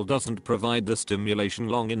sometimes oral doesn't provide the stimulation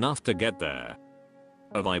long enough to get there.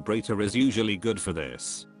 A vibrator is usually good for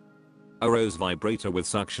this. A rose vibrator with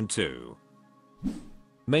suction too.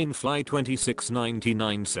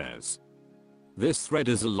 Mainfly2699 says. This thread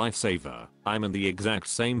is a lifesaver. I'm in the exact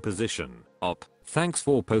same position. Op, thanks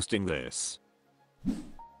for posting this.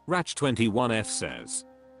 Ratch21F says.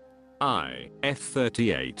 I,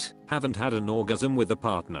 F38, haven't had an orgasm with a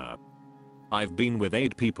partner. I've been with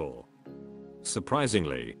 8 people.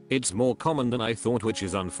 Surprisingly, it's more common than I thought, which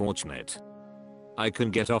is unfortunate. I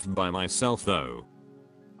can get off by myself though.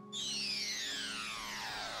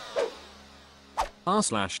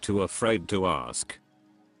 r/TooAfraidToAsk.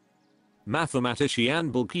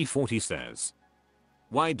 Mathematician Bulky40 says.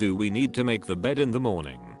 Why do we need to make the bed in the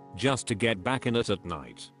morning, just to get back in it at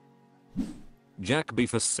night? Jack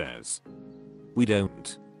Beefus says. We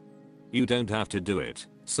don't. You don't have to do it,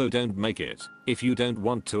 so don't make it if you don't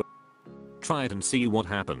want to. Try it and see what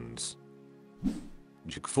happens.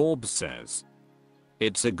 Jack Forbes says,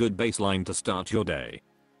 it's a good baseline to start your day.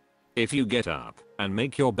 If you get up and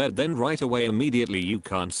make your bed, then right away immediately you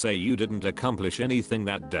can't say you didn't accomplish anything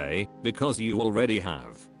that day because you already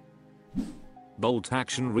have. Bolt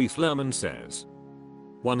Action Reef Lerman says,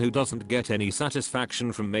 one who doesn't get any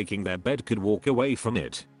satisfaction from making their bed could walk away from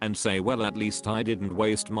it and say, well, at least I didn't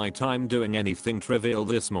waste my time doing anything trivial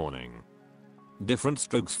this morning. Different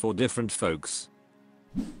strokes for different folks.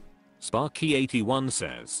 Sparky81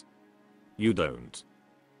 says, you don't.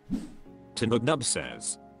 Tinugnub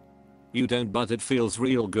says, you don't, but it feels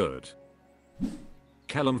real good.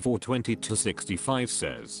 Callum420-65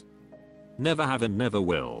 says, never have and never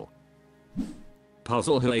will.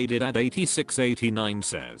 Puzzle Who Aided at 8689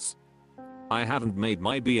 says, I haven't made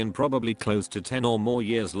my B in probably close to 10 or more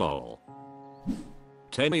years lol.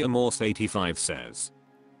 Tamia Morse 85 says,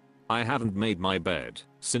 I haven't made my bed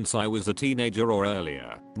since I was a teenager or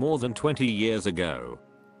earlier, more than 20 years ago.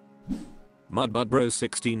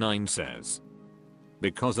 Mudbudbro69 says,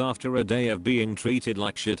 because after a day of being treated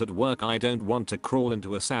like shit at work, I don't want to crawl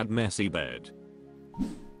into a sad messy bed.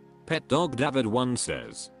 Pet Dog David 1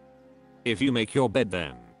 says, if you make your bed,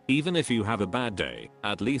 then even if you have a bad day,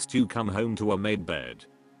 at least you come home to a made bed.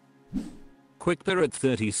 Quick Pirate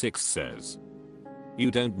 36 says,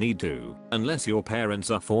 you don't need to, unless your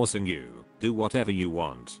parents are forcing you, do whatever you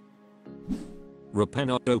want.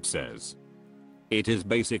 Rapenot Dope says, it is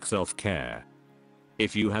basic self-care.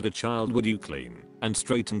 If you had a child, would you clean and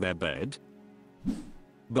straighten their bed?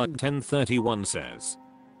 Bug 1031 says,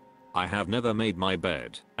 I have never made my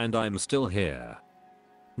bed and I'm still here.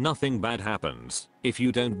 Nothing bad happens if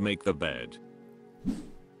you don't make the bed.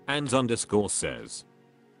 Ans_ says,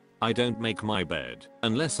 I don't make my bed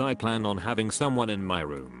unless I plan on having someone in my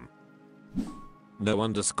room.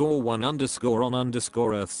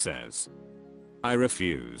 No_1_on_earth says, I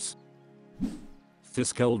refuse.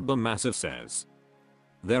 Thiscoldba Massive says,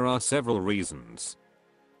 there are several reasons.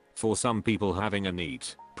 For some people, having a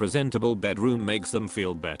neat, presentable bedroom makes them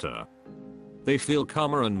feel better. They feel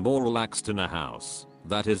calmer and more relaxed in a house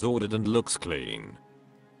that is ordered and looks clean.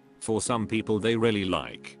 For some people, they really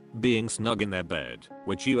like being snug in their bed,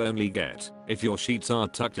 which you only get if your sheets are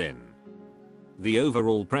tucked in. The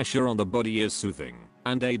overall pressure on the body is soothing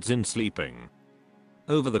and aids in sleeping.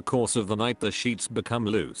 Over the course of the night, the sheets become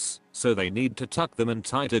loose, so they need to tuck them in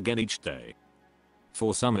tight again each day.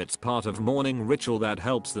 For some, it's part of morning ritual that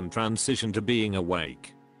helps them transition to being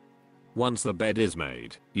awake. Once the bed is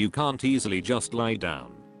made, you can't easily just lie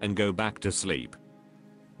down and go back to sleep.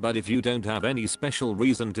 But if you don't have any special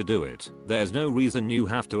reason to do it, there's no reason you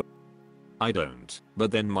have to. I don't, but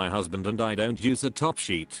then my husband and I don't use a top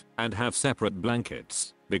sheet and have separate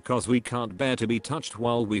blankets because we can't bear to be touched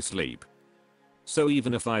while we sleep. So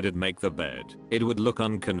even if I did make the bed, it would look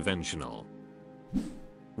unconventional.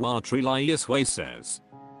 Watrilaiusway says,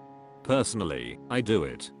 personally, I do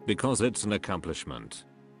it because it's an accomplishment.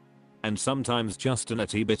 And sometimes just an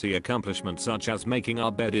itty bitty accomplishment such as making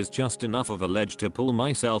our bed is just enough of a ledge to pull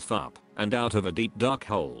myself up and out of a deep dark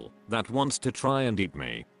hole that wants to try and eat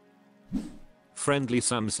me. Friendly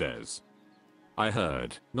Sam says, I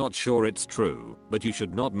heard, not sure it's true, but you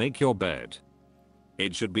should not make your bed.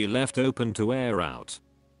 It should be left open to air out.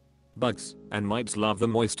 Bugs and mites love the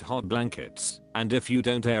moist hot blankets, and if you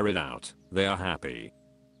don't air it out, they are happy.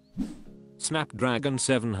 Snapdragon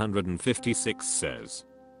 756 says,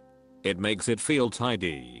 it makes it feel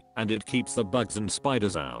tidy, and it keeps the bugs and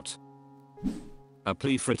spiders out. A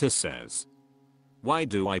Plefritus says, why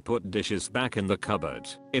do I put dishes back in the cupboard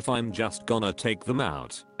if I'm just gonna take them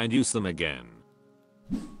out and use them again?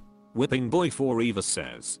 Whipping Boy 4 Eva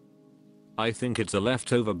says, I think it's a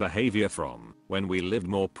leftover behavior from when we lived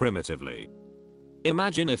more primitively.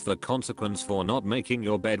 Imagine if the consequence for not making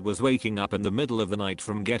your bed was waking up in the middle of the night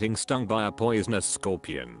from getting stung by a poisonous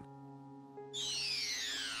scorpion.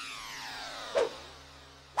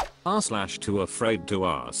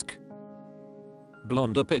 r/TooAfraidToAsk.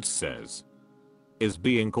 Blonda Pitts says, is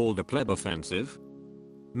being called a pleb offensive?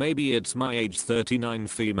 Maybe it's my age 39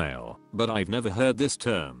 female, but I've never heard this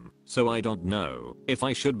term, so I don't know if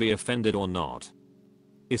I should be offended or not.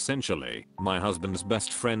 Essentially, my husband's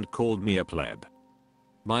best friend called me a pleb.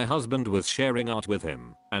 My husband was sharing art with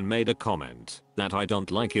him and made a comment that I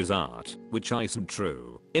don't like his art, which isn't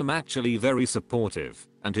true. I'm actually very supportive,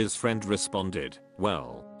 and his friend responded,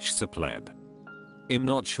 well, sh's a pleb. I'm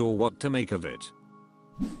not sure what to make of it.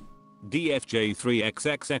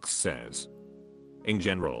 DFJ3XXX says, in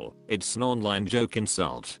general, it's an online joke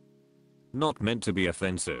insult. Not meant to be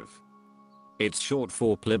offensive. It's short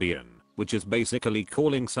for plebeian, which is basically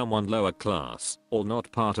calling someone lower class or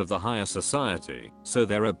not part of the higher society, so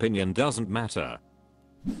their opinion doesn't matter.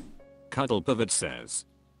 Cuddle Pivot says,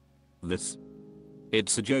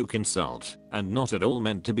 it's a joke insult and not at all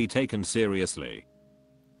meant to be taken seriously.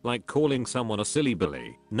 Like calling someone a silly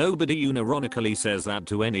billy, nobody unironically says that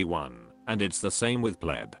to anyone, and it's the same with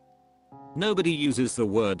pleb. Nobody uses the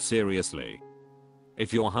word seriously.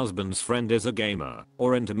 If your husband's friend is a gamer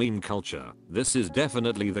or into meme culture, this is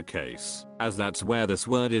definitely the case, as that's where this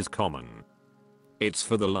word is common. It's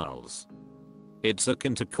for the lulz. It's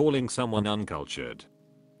akin to calling someone uncultured.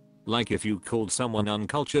 Like if you called someone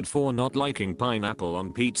uncultured for not liking pineapple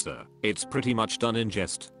on pizza, it's pretty much done in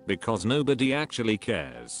jest, because nobody actually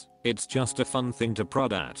cares. It's just a fun thing to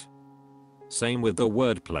prod at. Same with the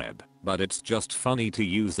word pleb, but it's just funny to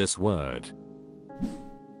use this word.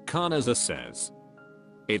 Kanaza says,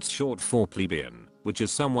 it's short for plebeian, which is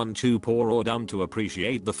someone too poor or dumb to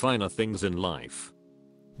appreciate the finer things in life.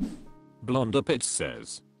 Blondapitz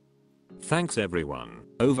says, thanks everyone,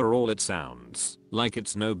 overall it sounds like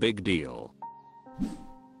it's no big deal.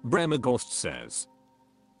 Bremagost says,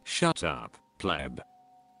 shut up, pleb.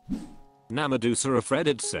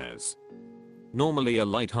 Namadusa says, normally a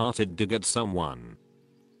light-hearted dig at someone.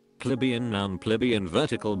 Plebeian noun plebeian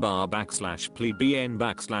vertical bar / plebeian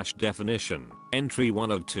 / definition, entry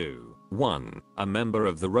 1 of 2, 1, a member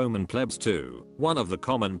of the Roman plebs 2, one of the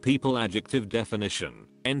common people adjective definition,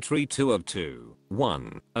 entry 2 of 2,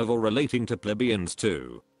 1, of or relating to plebeians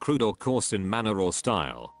 2, crude or coarse in manner or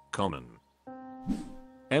style, common.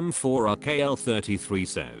 M4RKL33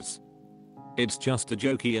 says, it's just a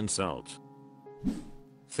jokey insult.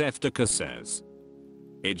 Theftica says,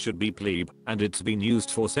 it should be plebe, and it's been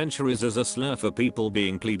used for centuries as a slur for people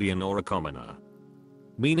being plebeian or a commoner.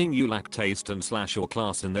 Meaning you lack taste and / or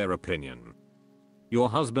class in their opinion. Your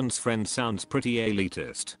husband's friend sounds pretty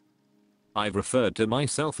elitist. I've referred to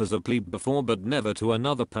myself as a plebe before but never to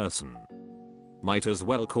another person. Might as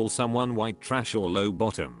well call someone white trash or low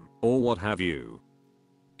bottom, or what have you.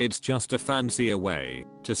 It's just a fancier way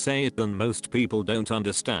to say it than most people don't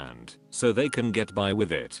understand, so they can get by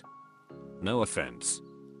with it. No offense.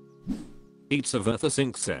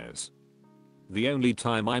 Eatsaverthasink says, the only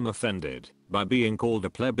time I'm offended by being called a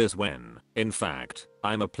pleb is when, in fact,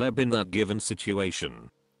 I'm a pleb in that given situation.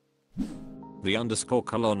 The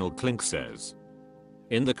 _colonel Clink says,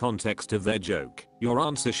 in the context of their joke, your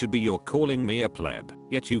answer should be you're calling me a pleb,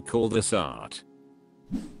 yet you call this art.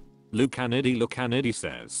 Lucanidi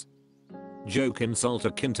says, joke insult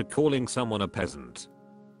akin to calling someone a peasant.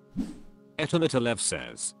 Etonitalev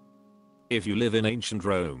says, if you live in ancient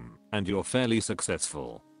Rome, and you're fairly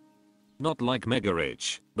successful. Not like mega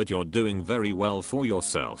rich, but you're doing very well for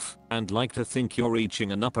yourself, and like to think you're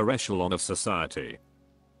reaching an upper echelon of society.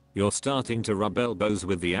 You're starting to rub elbows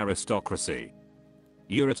with the aristocracy.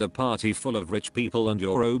 You're at a party full of rich people and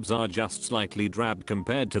your robes are just slightly drab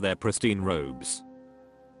compared to their pristine robes.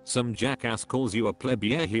 Some jackass calls you a pleb,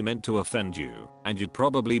 yeah, he meant to offend you, and you'd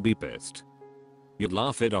probably be pissed. You'd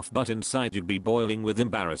laugh it off, but inside you'd be boiling with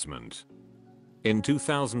embarrassment. In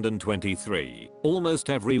 2023, almost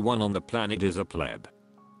everyone on the planet is a pleb.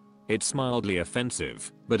 It's mildly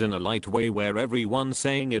offensive, but in a light way where everyone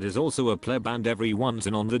saying it is also a pleb and everyone's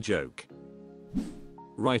in on the joke.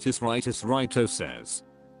 Righto says,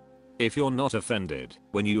 if you're not offended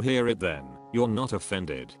when you hear it, then you're not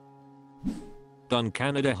offended.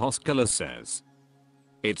 Duncanada Hoskala says,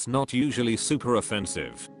 it's not usually super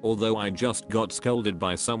offensive, although I just got scolded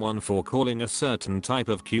by someone for calling a certain type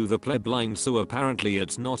of Q the pleb line, so apparently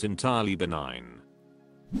it's not entirely benign.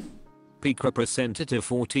 Peak Representative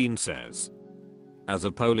 14 says, as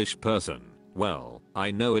a Polish person, well,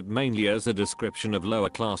 I know it mainly as a description of lower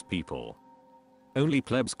class people. Only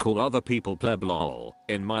plebs call other people pleb lol,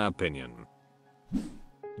 in my opinion.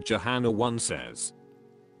 Johanna 1 says,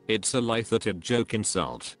 it's a light-hearted joke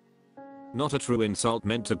insult. Not a true insult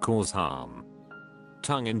meant to cause harm.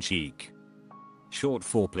 Tongue in cheek. Short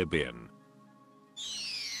for plebeian.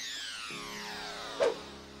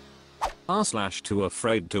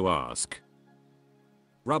 r/TooAfraidToAsk.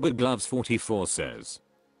 Rubber Gloves 44 says,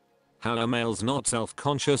 how are males not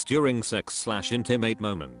self-conscious during sex/intimate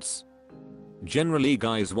moments? Generally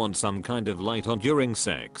guys want some kind of light on during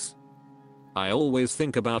sex. I always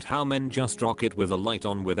think about how men just rock it with a light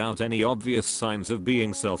on without any obvious signs of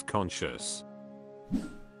being self-conscious.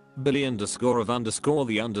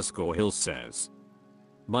 Billy_of_the_hills says,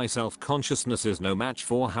 my self-consciousness is no match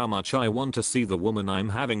for how much I want to see the woman I'm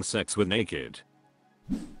having sex with naked.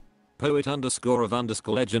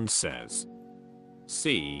 Poet_of_legend says,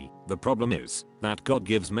 See, the problem is that God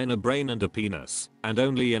gives men a brain and a penis, and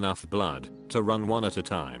only enough blood to run one at a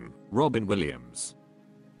time. Robin Williams.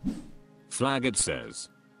 Flaggett says,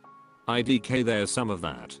 IDK, there's some of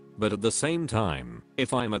that, but at the same time,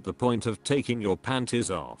 if I'm at the point of taking your panties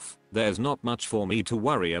off, there's not much for me to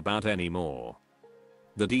worry about anymore.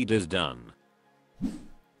 The deed is done.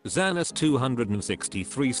 Xanus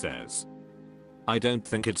 263 says, I don't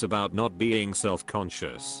think it's about not being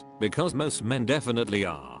self-conscious, because most men definitely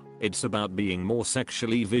are. It's about being more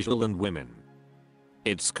sexually visual than women.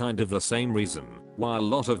 It's kind of the same reason why a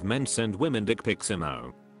lot of men send women dick pics.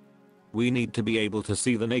 We need to be able to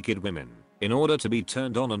see the naked women in order to be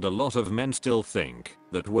turned on, and a lot of men still think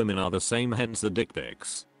that women are the same, hence the dick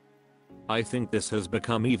pics. I think this has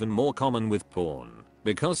become even more common with porn,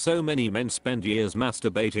 because so many men spend years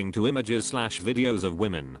masturbating to images/videos of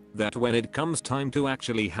women that when it comes time to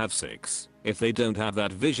actually have sex, if they don't have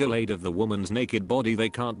that visual aid of the woman's naked body, they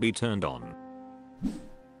can't be turned on.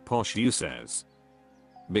 Posh U says,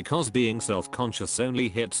 because being self-conscious only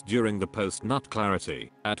hits during the post-nut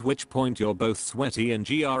clarity, at which point you're both sweaty and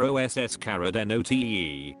gross/note,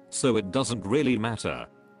 so it doesn't really matter.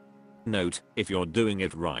 Note, if you're doing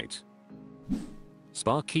it right.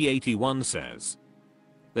 Sparky81 says,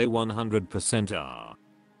 they 100% are.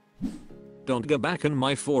 Don't go back on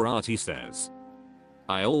my 4RT says,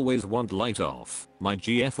 I always want light off, my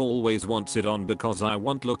GF always wants it on because I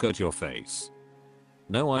want look at your face.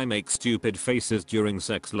 No, I make stupid faces during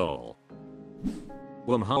sex, lol.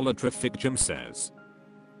 Wormhole Traffic Jim says,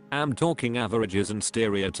 I'm talking averages and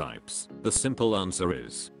stereotypes. The simple answer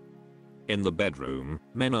is, in the bedroom,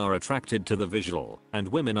 men are attracted to the visual and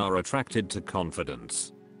women are attracted to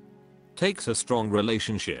confidence. Takes a strong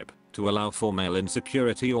relationship to allow for male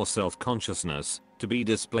insecurity or self-consciousness to be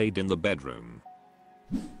displayed in the bedroom.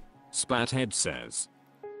 Splathead says,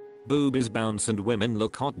 boobies bounce and women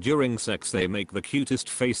look hot during sex, they make the cutest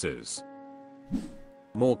faces.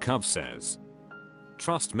 Morkov says,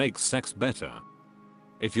 trust makes sex better.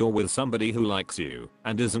 If you're with somebody who likes you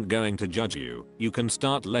and isn't going to judge you, you can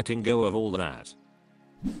start letting go of all that.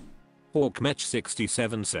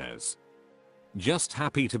 Hawkmech67 says, just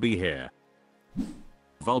happy to be here.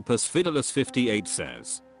 Vulpus Fidelis 58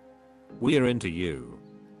 says, we're into you.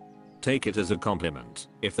 Take it as a compliment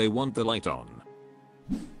if they want the light on.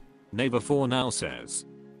 Neighbor4 now says,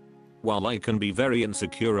 while I can be very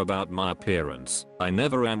insecure about my appearance, I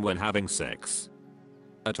never am when having sex.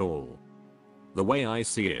 At all. The way I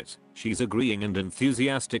see it, she's agreeing and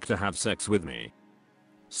enthusiastic to have sex with me.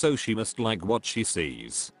 So she must like what she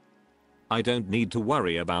sees. I don't need to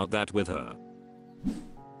worry about that with her.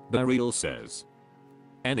 Burial says,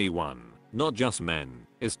 anyone, not just men,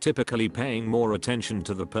 is typically paying more attention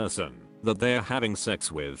to the person that they're having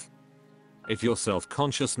sex with. If your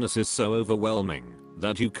self-consciousness is so overwhelming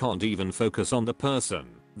that you can't even focus on the person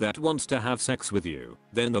that wants to have sex with you,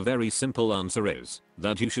 then the very simple answer is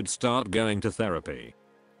that you should start going to therapy.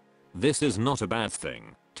 This is not a bad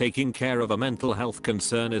thing. Taking care of a mental health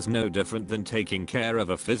concern is no different than taking care of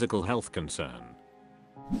a physical health concern.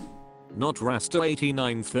 Not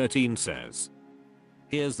Rasta8913 says,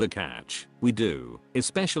 here's the catch, we do,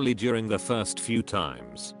 especially during the first few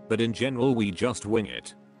times, but in general we just wing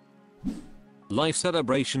it. Life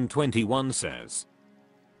Celebration 21 says,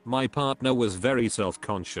 my partner was very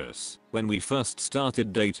self-conscious when we first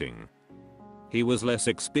started dating. He was less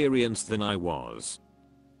experienced than I was.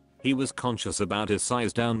 He was conscious about his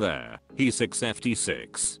size down there, he's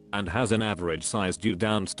 6'6" and has an average sized dude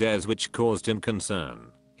downstairs, which caused him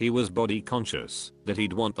concern. He was body conscious that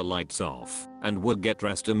he'd want the lights off and would get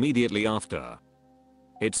dressed immediately after.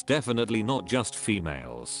 It's definitely not just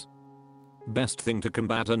females. Best thing to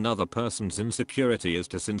combat another person's insecurity is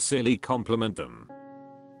to sincerely compliment them.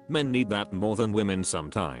 Men need that more than women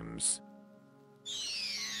sometimes.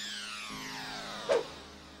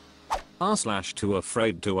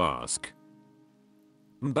 r/TooAfraidToAsk.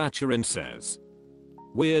 Mbachurin says,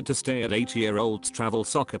 weird to stay at 8-year-old's travel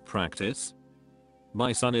soccer practice.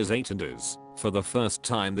 My son is 8 and is, for the first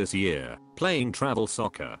time this year, playing travel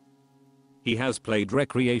soccer. He has played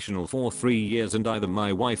recreational for 3 years and either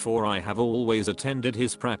my wife or I have always attended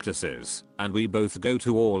his practices, and we both go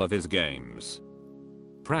to all of his games.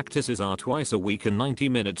 Practices are twice a week and 90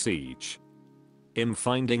 minutes each.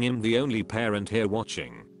 Finding him the only parent here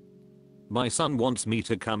watching. My son wants me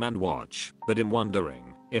to come and watch, but I'm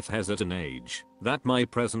wondering if he's at an age that my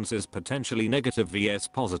presence is potentially negative vs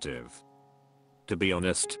positive. To be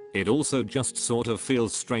honest, it also just sort of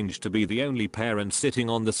feels strange to be the only parent sitting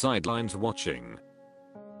on the sidelines watching.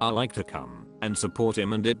 I like to come and support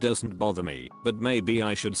him and it doesn't bother me, but maybe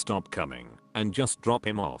I should stop coming and just drop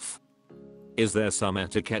him off. Is there some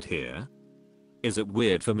etiquette here? Is it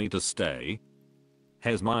weird for me to stay?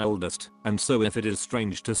 He's my oldest, and so if it is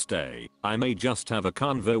strange to stay, I may just have a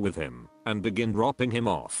convo with him and begin dropping him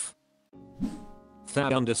off.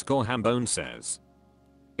 Tha_Hambone says,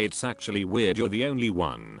 it's actually weird you're the only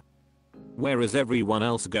one. Where is everyone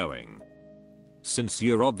else going? Since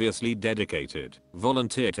you're obviously dedicated,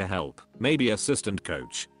 volunteer to help, maybe assistant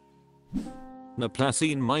coach.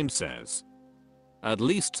 Naplacine Mind says, at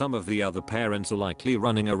least some of the other parents are likely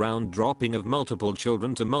running around dropping of multiple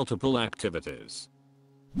children to multiple activities.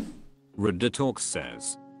 Reddit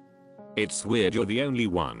says, it's weird you're the only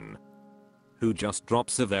one who just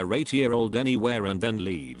drops of their 8-year-old anywhere and then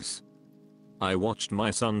leaves. I watched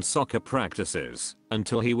my son's soccer practices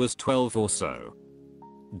until he was 12 or so.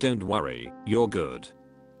 Don't worry, you're good.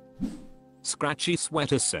 Scratchy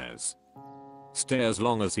Sweater says, stay as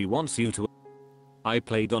long as he wants you to. I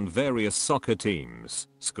played on various soccer teams,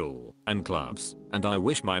 school, and clubs, and I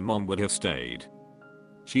wish my mom would have stayed.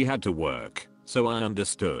 She had to work, so I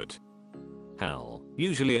understood. Hell,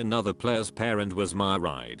 usually another player's parent was my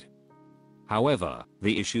ride. However,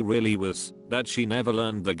 the issue really was that she never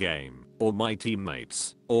learned the game, or my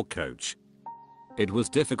teammates, or coach. It was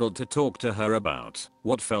difficult to talk to her about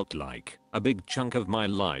what felt like a big chunk of my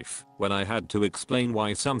life when I had to explain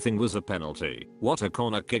why something was a penalty, what a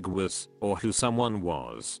corner kick was, or who someone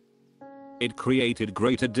was. It created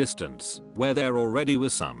greater distance where there already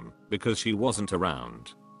was some because she wasn't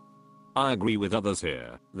around. I agree with others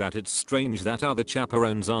here that it's strange that other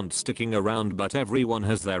chaperones aren't sticking around, but everyone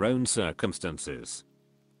has their own circumstances.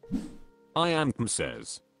 IAMPM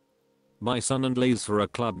says, my son and lays for a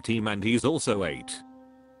club team and he's also 8.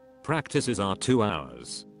 Practices are 2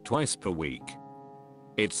 hours, twice per week.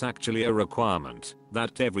 It's actually a requirement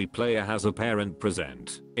that every player has a parent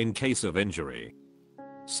present in case of injury.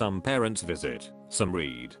 Some parents visit, some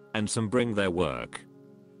read, and some bring their work.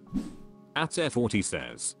 At40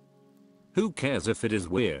 says, who cares if it is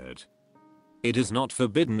weird? It is not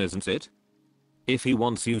forbidden, isn't it? If he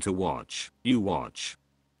wants you to watch, you watch.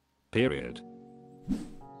 Period.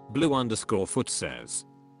 Blue_foot says,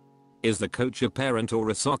 is the coach a parent or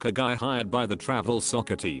a soccer guy hired by the travel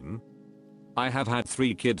soccer team? I have had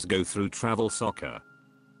 3 kids go through travel soccer.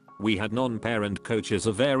 We had non-parent coaches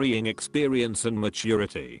of varying experience and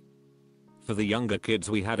maturity. For the younger kids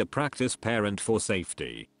we had a practice parent for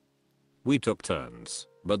safety. We took turns,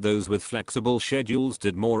 but those with flexible schedules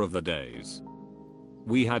did more of the days.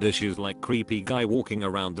 We had issues like creepy guy walking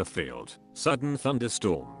around the field, sudden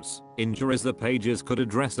thunderstorms, injuries the pages could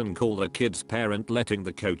address and call the kid's parent letting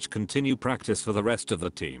the coach continue practice for the rest of the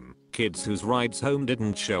team, kids whose rides home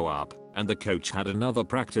didn't show up, and the coach had another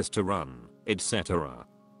practice to run, etc.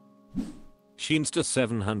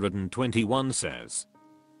 Sheenster721 says,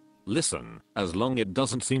 listen, as long it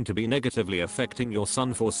doesn't seem to be negatively affecting your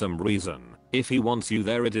son for some reason, if he wants you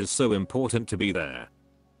there it is so important to be there.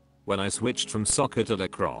 When I switched from soccer to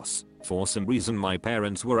lacrosse, for some reason my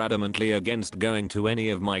parents were adamantly against going to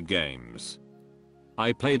any of my games.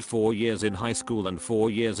 I played 4 years in high school and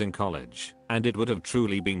 4 years in college, and it would have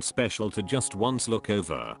truly been special to just once look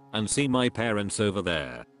over and see my parents over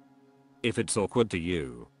there. If it's awkward to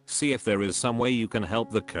you, see if there is some way you can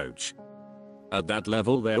help the coach. At that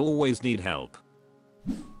level they always need help.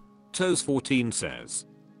 Toes14 says,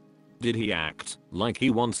 did he act like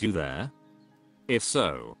he wants you there? If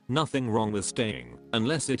so, nothing wrong with staying,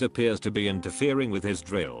 unless it appears to be interfering with his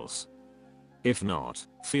drills. If not,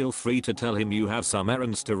 feel free to tell him you have some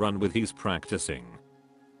errands to run with he's practicing.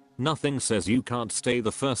 Nothing says you can't stay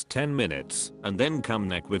the first 10 minutes and then come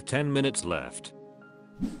neck with 10 minutes left.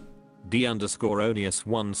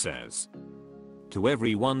 D_Onius1 says, to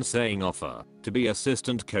everyone saying offer to be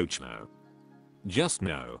assistant coach, no. Just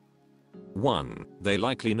know. 1. They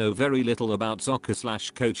likely know very little about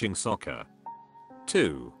soccer/coaching soccer.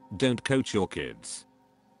 2. Don't coach your kids.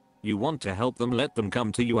 You want to help them, let them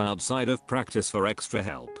come to you outside of practice for extra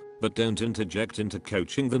help, but don't interject into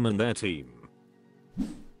coaching them and their team.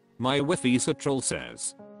 My Wifisa Troll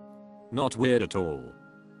says, not weird at all.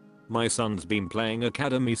 My son's been playing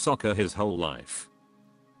academy soccer his whole life.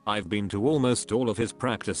 I've been to almost all of his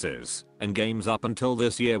practices and games up until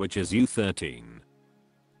this year, which is U13.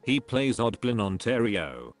 He plays Oddplin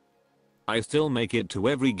Ontario. I still make it to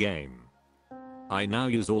every game. I now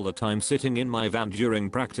use all the time sitting in my van during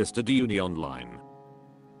practice to do uni online.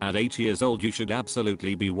 At 8 years old you should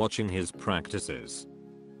absolutely be watching his practices.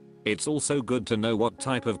 It's also good to know what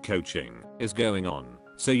type of coaching is going on,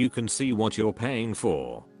 so you can see what you're paying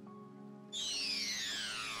for.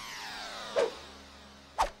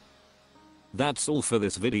 That's all for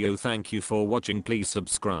this video. Thank you for watching. Please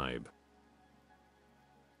subscribe.